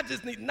conclusion. I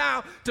just need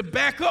now to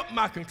back up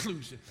my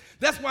conclusion.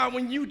 That's why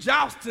when you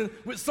jousting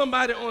with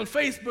somebody on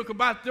Facebook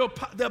about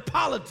their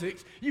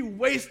politics, you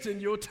wasting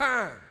your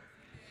time.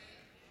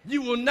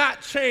 You will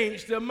not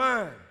change their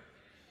mind.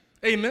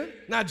 Amen?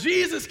 Now,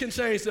 Jesus can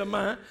change their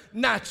mind,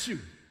 not you.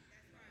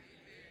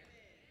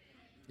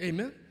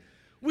 Amen.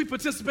 We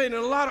participate in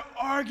a lot of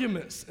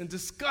arguments and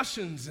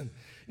discussions and,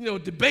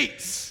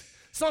 debates.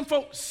 Some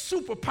folks'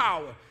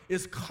 superpower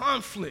is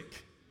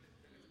conflict.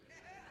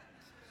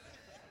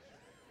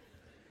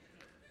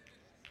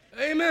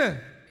 Amen.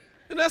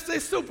 And that's their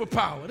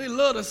superpower. They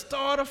love to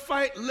start a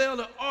fight, love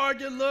to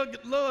argue, love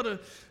to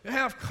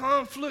have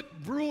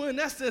conflict brewing.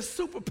 That's their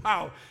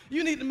superpower.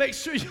 You need to make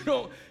sure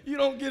you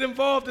don't get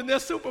involved in their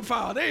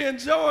superpower. They're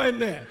enjoying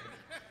that.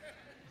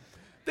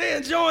 They're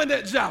enjoying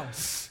that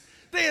joust.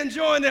 They're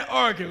enjoying that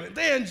argument.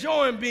 They're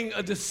enjoying being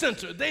a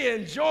dissenter. They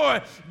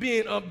enjoy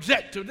being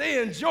objective.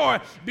 They enjoy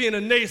being a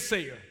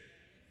naysayer.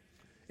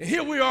 And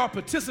here we are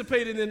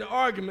participating in the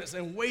arguments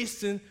and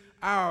wasting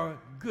our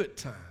good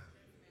time.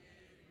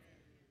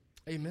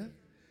 Amen.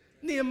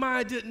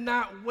 Nehemiah did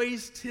not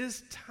waste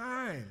his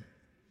time.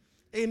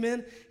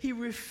 Amen. He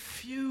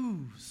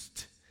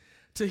refused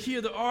to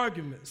hear the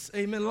arguments.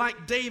 Amen.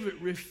 Like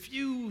David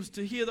refused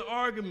to hear the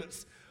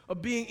arguments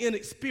of being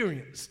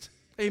inexperienced.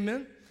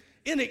 Amen.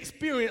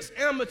 Inexperienced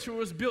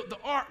amateurs built the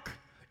ark.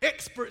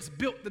 Experts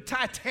built the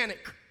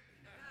Titanic.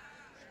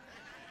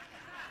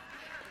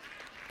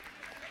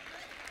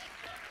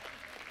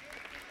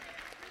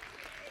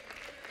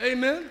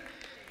 Amen.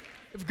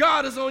 If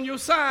God is on your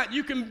side,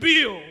 you can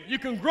build, you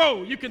can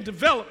grow, you can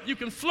develop, you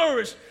can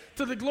flourish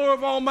to the glory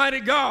of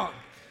Almighty God.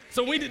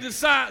 So we need to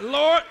decide,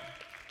 Lord,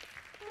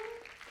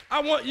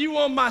 I want you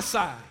on my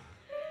side.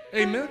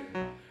 Amen.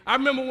 I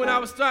remember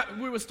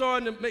when we were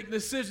starting to make the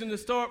decision to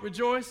start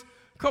Rejoice,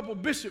 a couple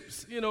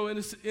bishops, in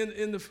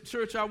the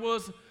church I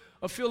was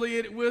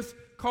affiliated with,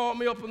 called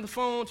me up on the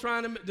phone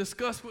trying to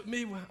discuss with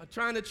me,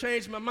 trying to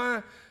change my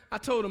mind. I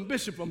told them,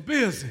 Bishop, I'm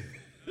busy.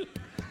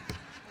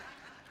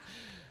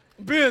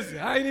 Busy.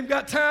 I ain't even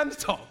got time to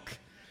talk.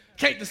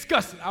 Can't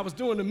discuss it. I was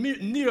doing the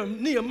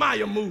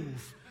Nehemiah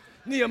move.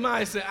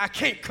 Nehemiah said, I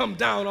can't come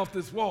down off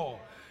this wall.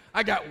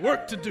 I got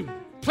work to do,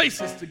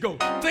 places to go,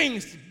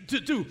 things to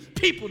do,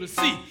 people to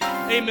see.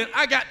 Amen.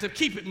 I got to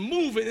keep it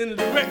moving in the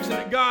direction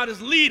that God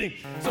is leading.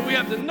 So we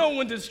have to know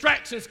when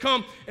distractions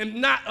come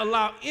and not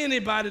allow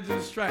anybody to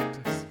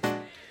distract us.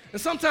 And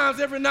sometimes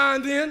every now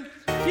and then,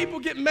 people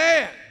get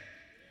mad.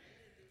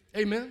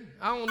 Amen.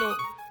 I don't know,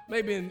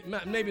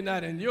 maybe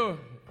not in your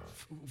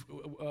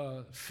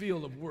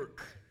field of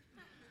work,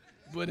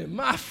 but in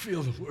my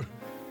field of work,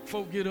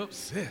 folk get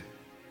upset.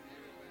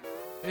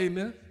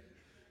 Amen.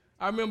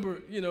 I remember,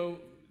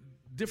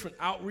 different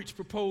outreach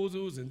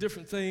proposals and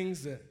different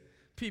things that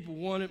people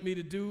wanted me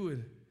to do,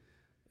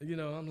 and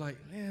I'm like,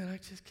 man, I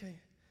just can't.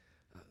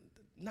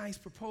 Nice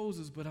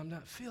proposals, but I'm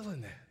not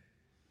feeling that.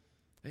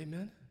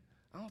 Amen.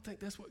 I don't think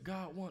that's what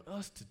God wants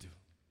us to do.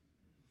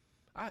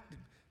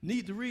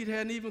 Need to Read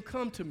hadn't even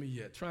come to me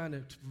yet, trying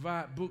to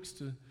provide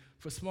books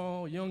for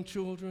small, young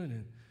children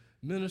and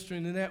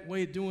ministering in that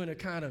way, doing a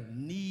kind of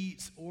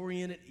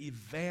needs-oriented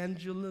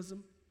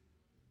evangelism.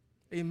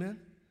 Amen.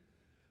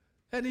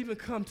 Hadn't even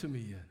come to me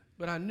yet,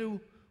 but I knew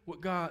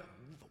what God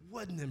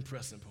wasn't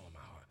impressing upon my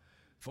heart.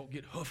 Folk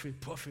get huffy,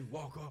 puffy,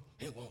 walk up,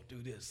 he won't do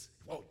this,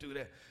 won't do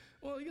that.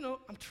 Well,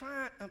 I'm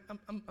trying,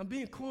 I'm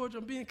being cordial,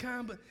 I'm being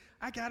kind, but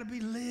I got to be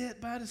led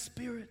by the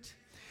Spirit.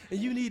 And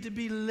you need to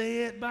be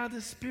led by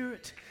the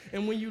Spirit.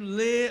 And when you're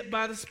led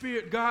by the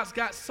Spirit, God's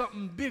got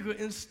something bigger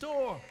in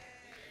store.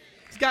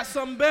 He's got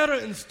something better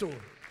in store.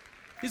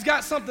 He's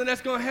got something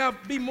that's going to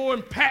be more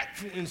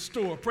impactful in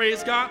store,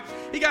 praise God.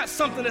 He got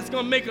something that's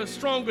going to make a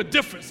stronger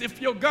difference.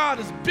 If your God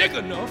is big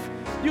enough,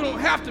 you don't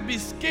have to be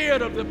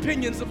scared of the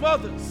opinions of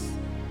others.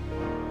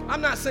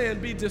 I'm not saying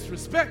be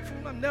disrespectful.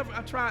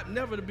 I tried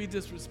never to be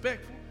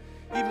disrespectful,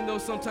 even though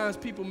sometimes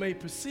people may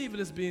perceive it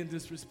as being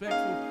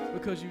disrespectful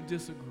because you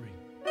disagree.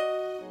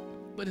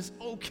 But it's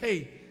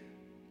okay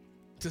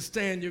to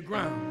stand your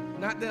ground.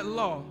 Not that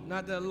law.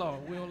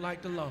 We don't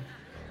like the law.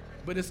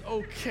 But it's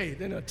okay.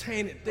 Then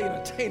attain it,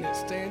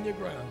 stand your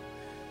ground.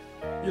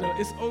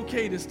 It's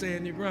okay to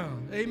stand your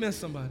ground. Amen,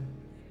 somebody.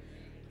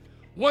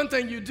 One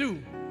thing you do,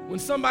 when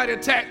somebody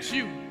attacks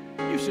you,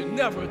 you should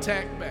never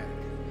attack back.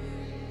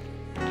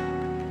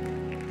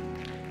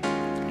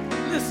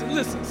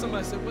 Listen,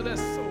 somebody said, well,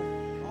 that's so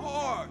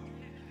hard.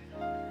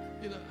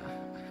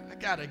 I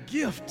got a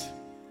gift.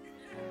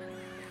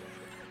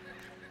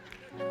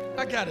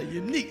 I got a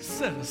unique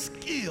set of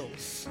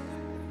skills.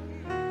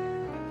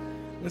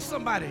 When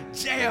somebody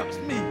jabs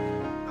me,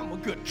 I'm a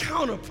good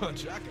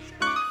counterpuncher. I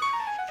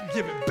can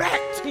give it back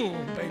to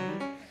them, baby.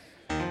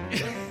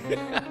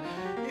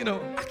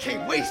 I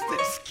can't waste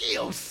that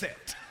skill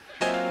set.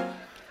 I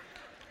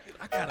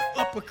got an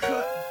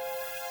uppercut.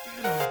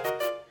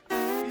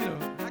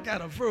 I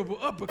got a verbal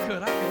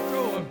uppercut. I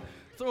can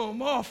throw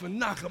them off and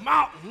knock them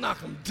out and knock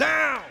them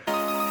down.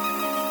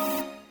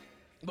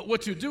 But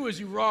what you do is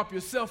you rob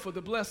yourself of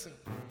the blessing.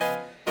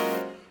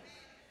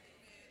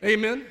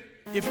 Amen.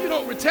 If you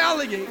don't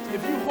retaliate,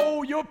 if you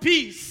hold your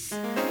peace,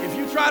 if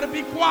you try to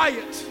be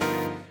quiet,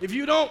 if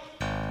you don't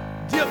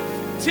dip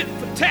tit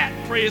for tat,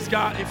 praise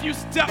God, if you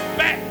step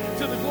back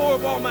to the glory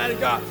of Almighty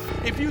God,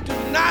 if you do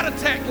not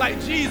attack like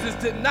Jesus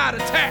did not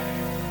attack,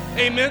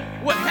 amen,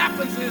 what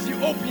happens is you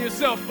open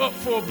yourself up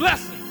for a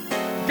blessing.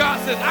 God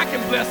says, I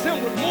can bless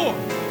him with more.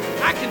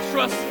 I can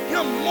trust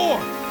him more.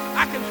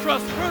 I can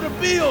trust her to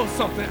build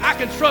something. I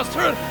can trust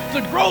her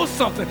to grow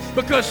something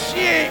because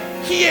he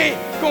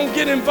ain't going to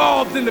get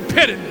involved in the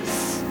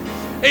pettiness.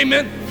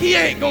 Amen. He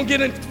ain't going to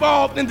get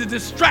involved in the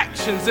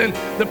distractions and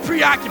the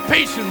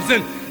preoccupations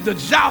and the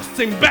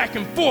jousting back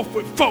and forth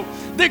with folk.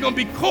 They're going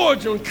to be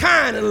cordial and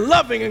kind and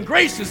loving and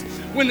gracious.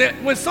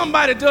 When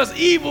somebody does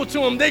evil to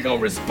them, they're going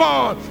to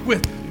respond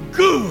with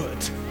good.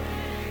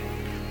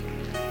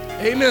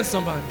 Amen,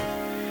 somebody.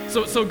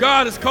 So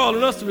God is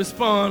calling us to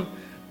respond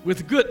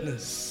with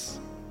goodness.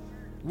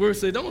 The word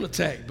say, don't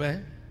attack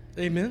back.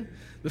 Amen.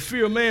 The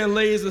fear of man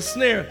lays a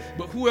snare,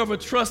 but whoever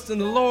trusts in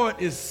the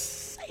Lord is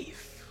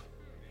safe.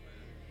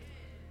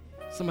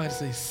 Somebody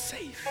say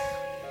safe.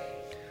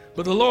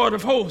 But the Lord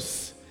of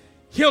hosts,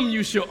 him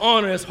you shall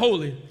honor as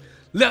holy.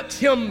 Let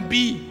him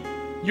be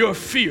your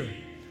fear,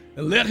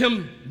 and let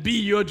him be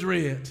your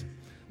dread.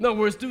 In other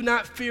words, do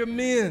not fear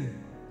men.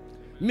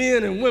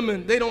 Men and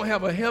women, they don't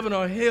have a heaven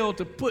or hell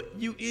to put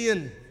you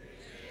in.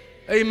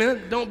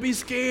 Amen. Don't be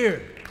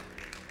scared.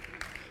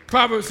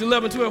 Proverbs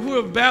 11:12,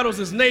 whoever battles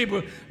his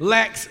neighbor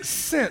lacks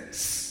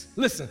sense.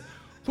 Listen,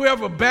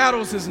 whoever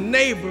battles his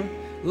neighbor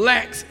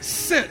lacks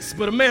sense,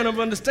 but a man of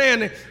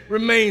understanding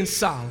remains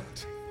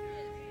silent.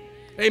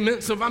 Amen.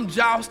 So if I'm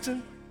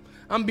jousting,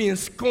 I'm being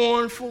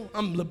scornful,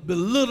 I'm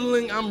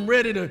belittling, I'm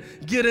ready to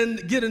get in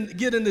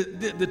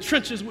the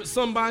trenches with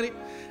somebody.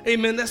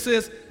 Amen. That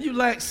says you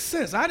lack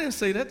sense. I didn't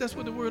say that. That's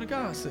what the word of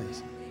God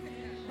says.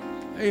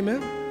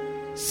 Amen.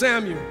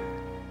 Samuel,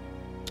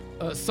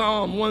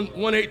 Psalm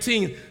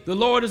 118. The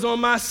Lord is on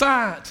my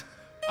side.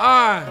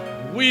 I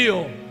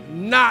will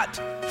not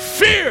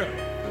fear.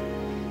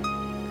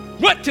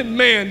 What can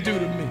man do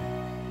to me?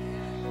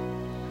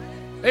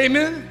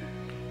 Amen.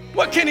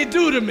 What can he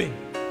do to me?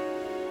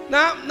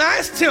 Now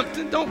it's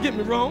tempting. Don't get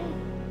me wrong.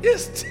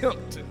 It's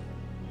tempting.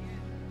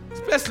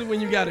 Especially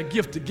when you got a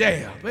gift to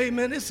gab.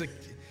 Amen. It's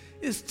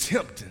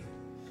tempting.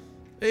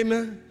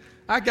 Amen.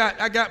 I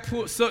got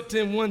sucked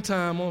in one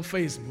time on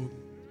Facebook.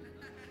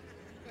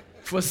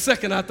 For a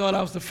second, I thought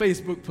I was the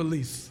Facebook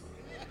police.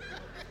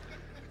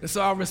 And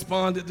so I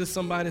responded to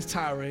somebody's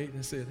tirade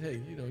and said,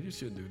 hey, you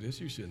shouldn't do this.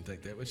 You shouldn't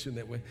think that way. Shouldn't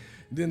that way.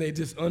 Then they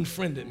just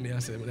unfriended me. I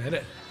said,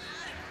 well,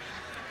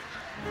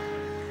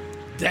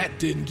 that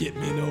didn't get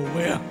me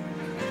nowhere.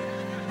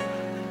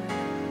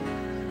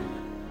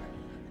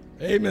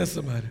 Amen,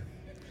 somebody.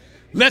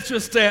 Let your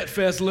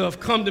steadfast love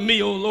come to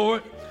me, O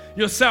Lord,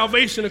 your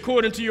salvation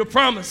according to your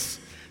promise.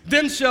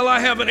 Then shall I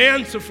have an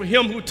answer for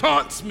him who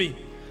taunts me,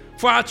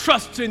 for I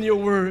trust in your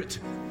word.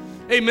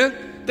 Amen.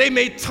 They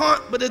may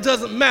taunt, but it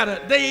doesn't matter.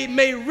 They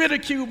may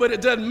ridicule, but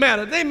it doesn't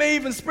matter. They may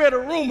even spread a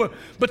rumor,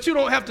 but you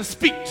don't have to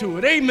speak to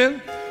it.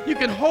 Amen. You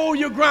can hold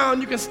your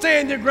ground. You can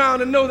stand your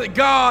ground and know that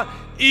God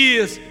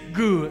is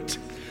good.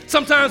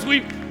 Sometimes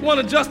we want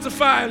to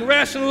justify and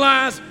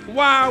rationalize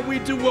why we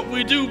do what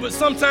we do, but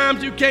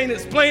sometimes you can't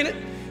explain it.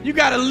 You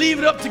got to leave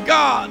it up to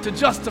God to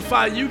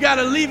justify it. You got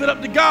to leave it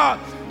up to God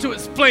to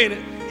explain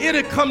it.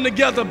 It'll come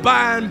together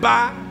by and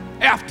by,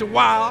 after a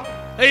while.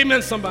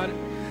 Amen, somebody.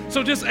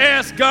 So just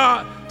ask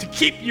God to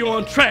keep you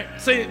on track.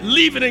 Say,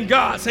 leave it in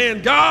God's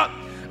hand. God,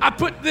 I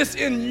put this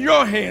in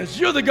your hands.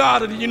 You're the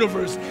God of the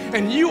universe,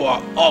 and you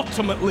are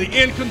ultimately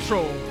in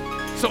control.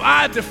 So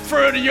I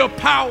defer to your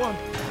power.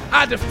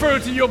 I defer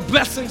to your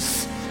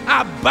blessings.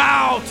 I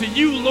bow to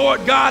you,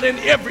 Lord God, in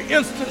every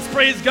instance.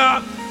 Praise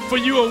God, for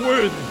you are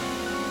worthy.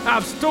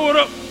 I've stored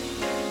up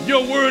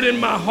your word in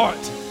my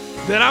heart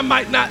that I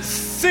might not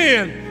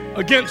sin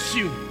against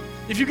you.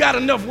 If you got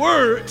enough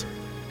word,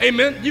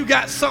 amen, you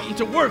got something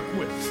to work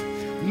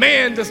with.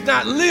 Man does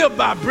not live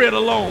by bread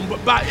alone,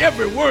 but by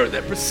every word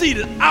that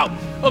proceeded out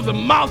of the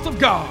mouth of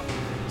God.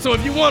 So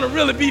if you want to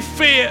really be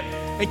fed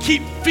and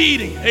keep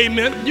feeding,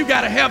 amen, you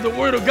got to have the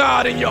word of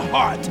God in your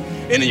heart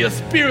and in your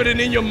spirit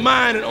and in your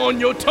mind and on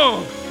your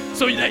tongue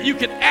so that you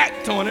can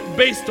act on it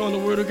based on the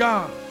word of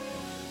God.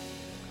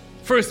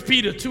 1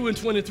 Peter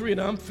 2:23,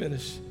 and I'm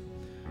finished.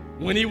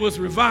 When he was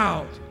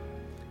reviled,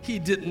 he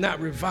did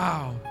not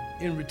revile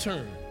in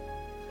return.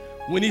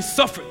 When he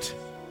suffered,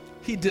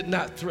 he did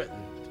not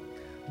threaten,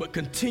 but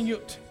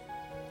continued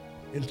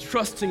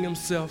entrusting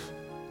himself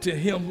to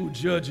him who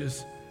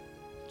judges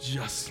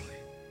justly.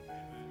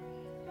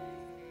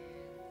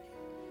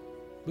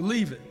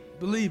 Believe it.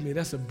 Believe me,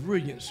 that's a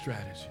brilliant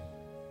strategy.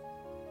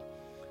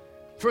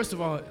 First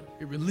of all,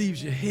 it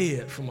relieves your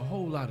head from a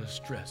whole lot of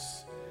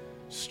stress,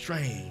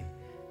 strain,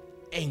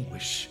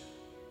 anguish,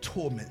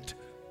 torment,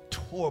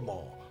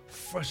 turmoil,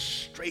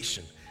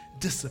 frustration,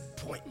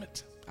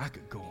 disappointment. I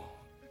could go on.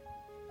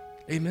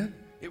 Amen?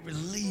 It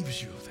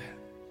relieves you of that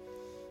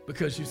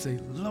because you say,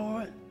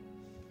 Lord,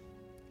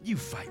 you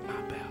fight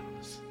my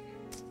battles.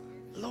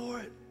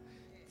 Lord,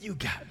 you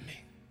got me.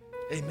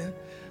 Amen?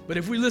 But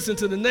if we listen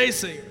to the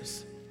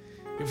naysayers,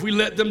 if we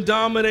let them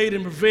dominate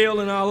and prevail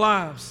in our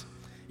lives,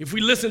 if we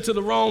listen to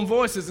the wrong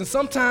voices, and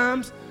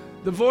sometimes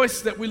the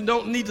voice that we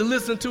don't need to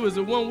listen to is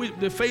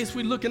the face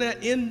we're looking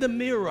at in the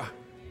mirror.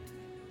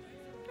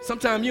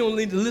 Sometimes you don't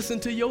need to listen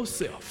to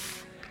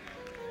yourself.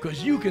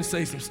 because you can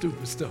say some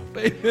stupid stuff,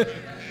 baby,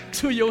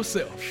 to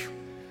yourself.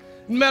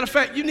 Matter of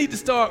fact, you need to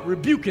start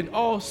rebuking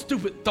all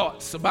stupid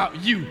thoughts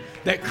about you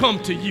that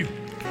come to you.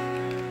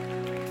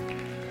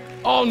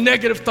 All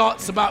negative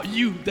thoughts about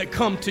you that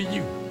come to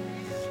you.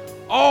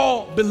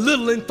 All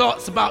belittling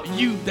thoughts about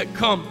you that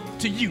come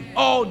to you.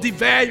 All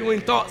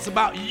devaluing thoughts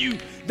about you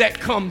that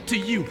come to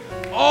you.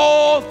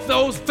 All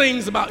those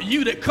things about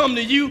you that come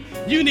to you,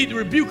 you need to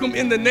rebuke them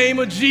in the name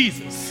of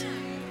Jesus.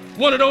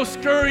 One of those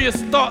scurrious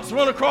thoughts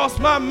run across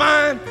my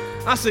mind.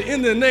 I said,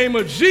 in the name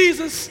of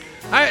Jesus,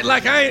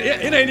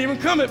 it ain't even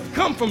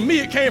come from me.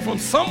 It came from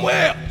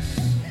somewhere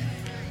else.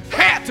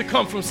 Had to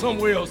come from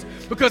somewhere else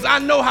because I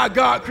know how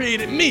God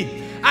created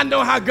me. I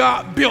know how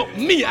God built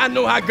me. I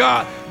know how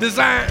God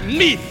designed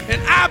me.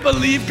 And I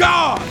believe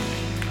God.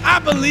 I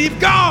believe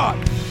God.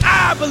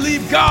 I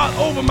believe God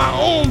over my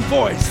own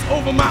voice,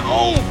 over my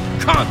own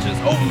conscience,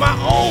 over my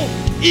own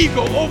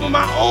ego, over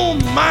my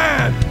own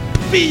mind.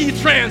 Be ye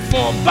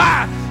transformed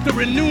by the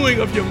renewing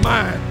of your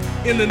mind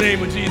in the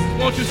name of Jesus.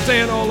 Won't you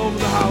stand all over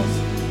the house?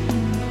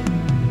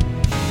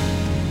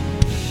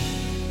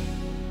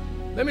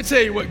 Let me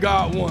tell you what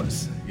God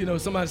wants. You know,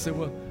 somebody said,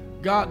 well,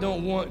 God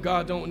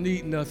don't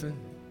need nothing.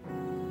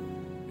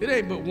 It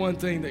ain't but one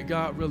thing that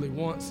God really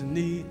wants and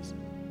needs.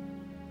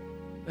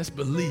 That's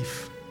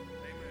belief.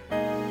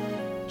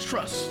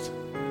 Trust.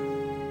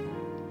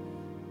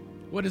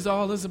 What is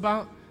all this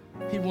about?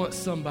 He wants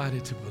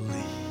somebody to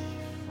believe.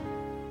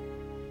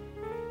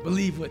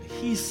 Believe what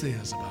he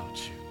says about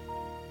you,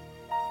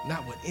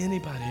 not what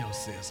anybody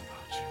else says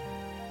about you.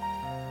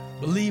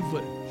 Believe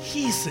what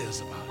he says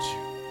about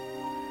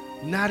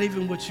you, not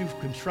even what you've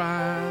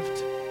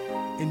contrived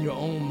in your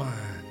own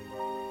mind.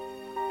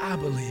 I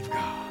believe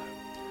God.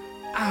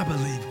 I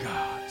believe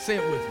God. Say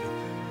it with me.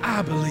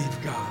 I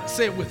believe God.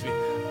 Say it with me.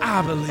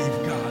 I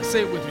believe God.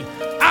 Say it with me.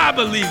 I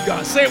believe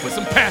God. Say it with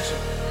some passion.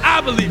 I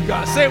believe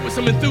God. Say it with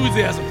some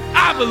enthusiasm.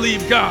 I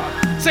believe God.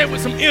 Say it with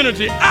some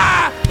energy.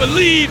 I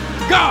believe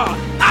God.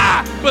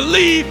 I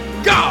believe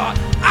God.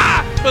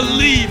 I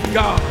believe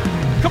God.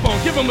 Come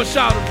on, give him a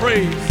shout of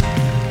praise.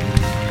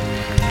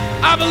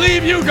 I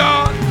believe you,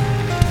 God.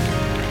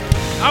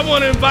 I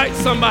want to invite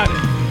somebody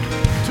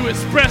to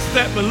express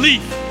that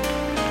belief,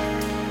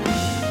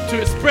 to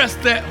express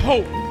that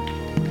hope,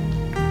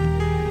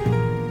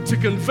 to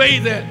convey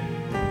that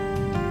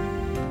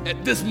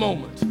at this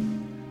moment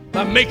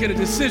by making a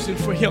decision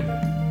for him,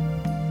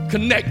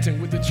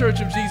 connecting with the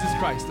Church of Jesus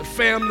Christ, the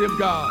family of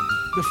God,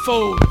 the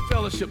fold, the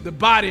fellowship, the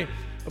body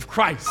of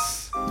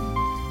Christ,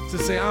 to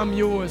say, I'm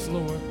yours,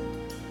 Lord.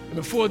 And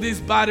before this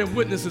body of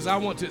witnesses, I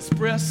want to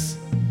express,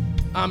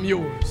 I'm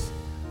yours.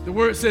 The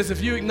word says,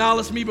 if you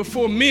acknowledge me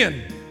before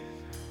men,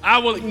 I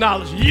will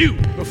acknowledge you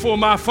before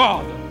my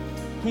Father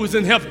who is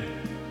in heaven.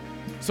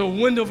 So a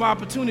window of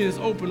opportunity is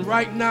open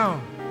right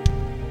now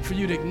for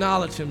you to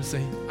acknowledge him and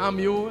say, I'm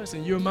yours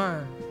and you're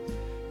mine.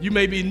 You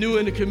may be new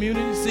in the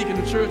community, seeking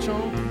a church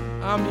home.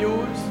 I'm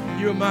yours,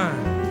 you're mine.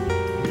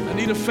 I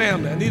need a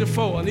family, I need a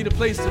foe, I need a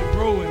place to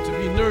grow and to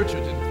be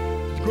nurtured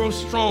and to grow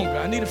stronger.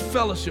 I need a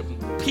fellowship,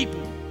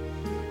 people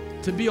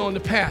to be on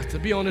the path, to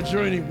be on the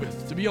journey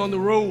with, to be on the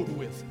road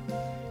with.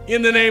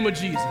 In the name of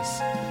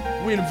Jesus,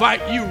 we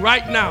invite you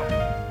right now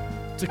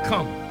to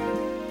come,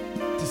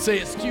 to say,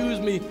 excuse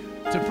me,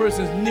 to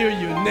persons near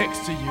you and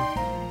next to you,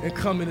 and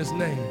come in his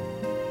name.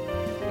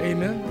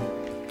 Amen.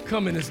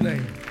 Come in his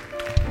name.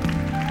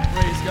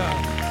 Praise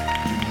God.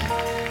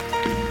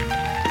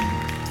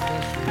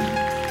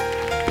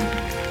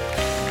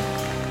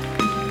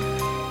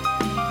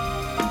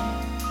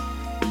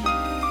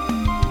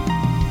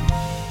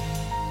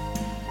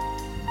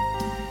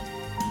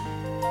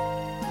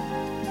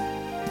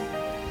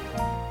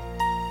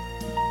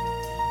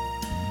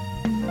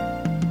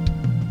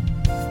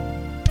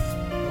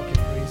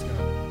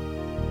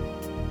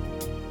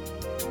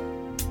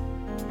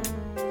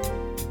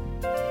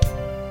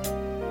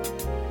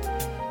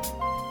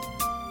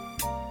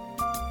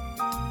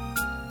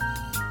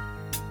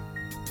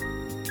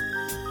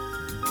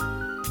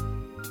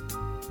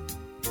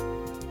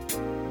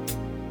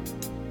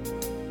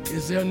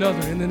 Is there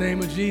another in the name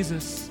of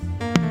Jesus?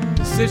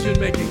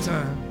 Decision-making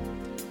time.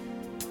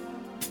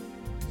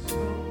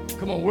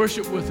 Come on,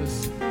 worship with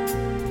us.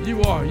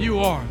 You are.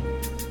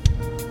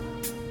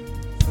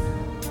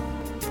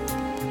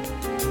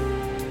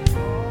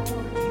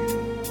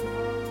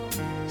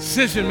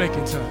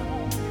 Decision-making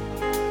time.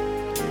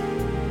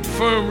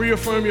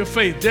 Reaffirm your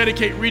faith.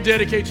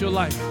 Rededicate your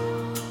life.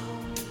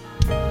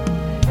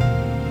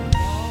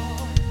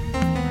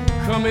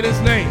 Come in his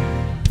name.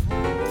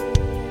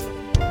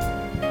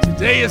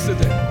 Today is the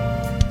day.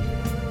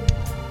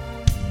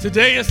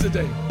 Today is the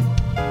day.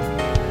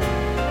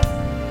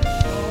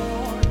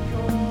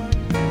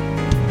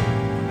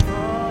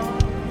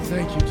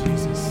 Thank you, Jesus.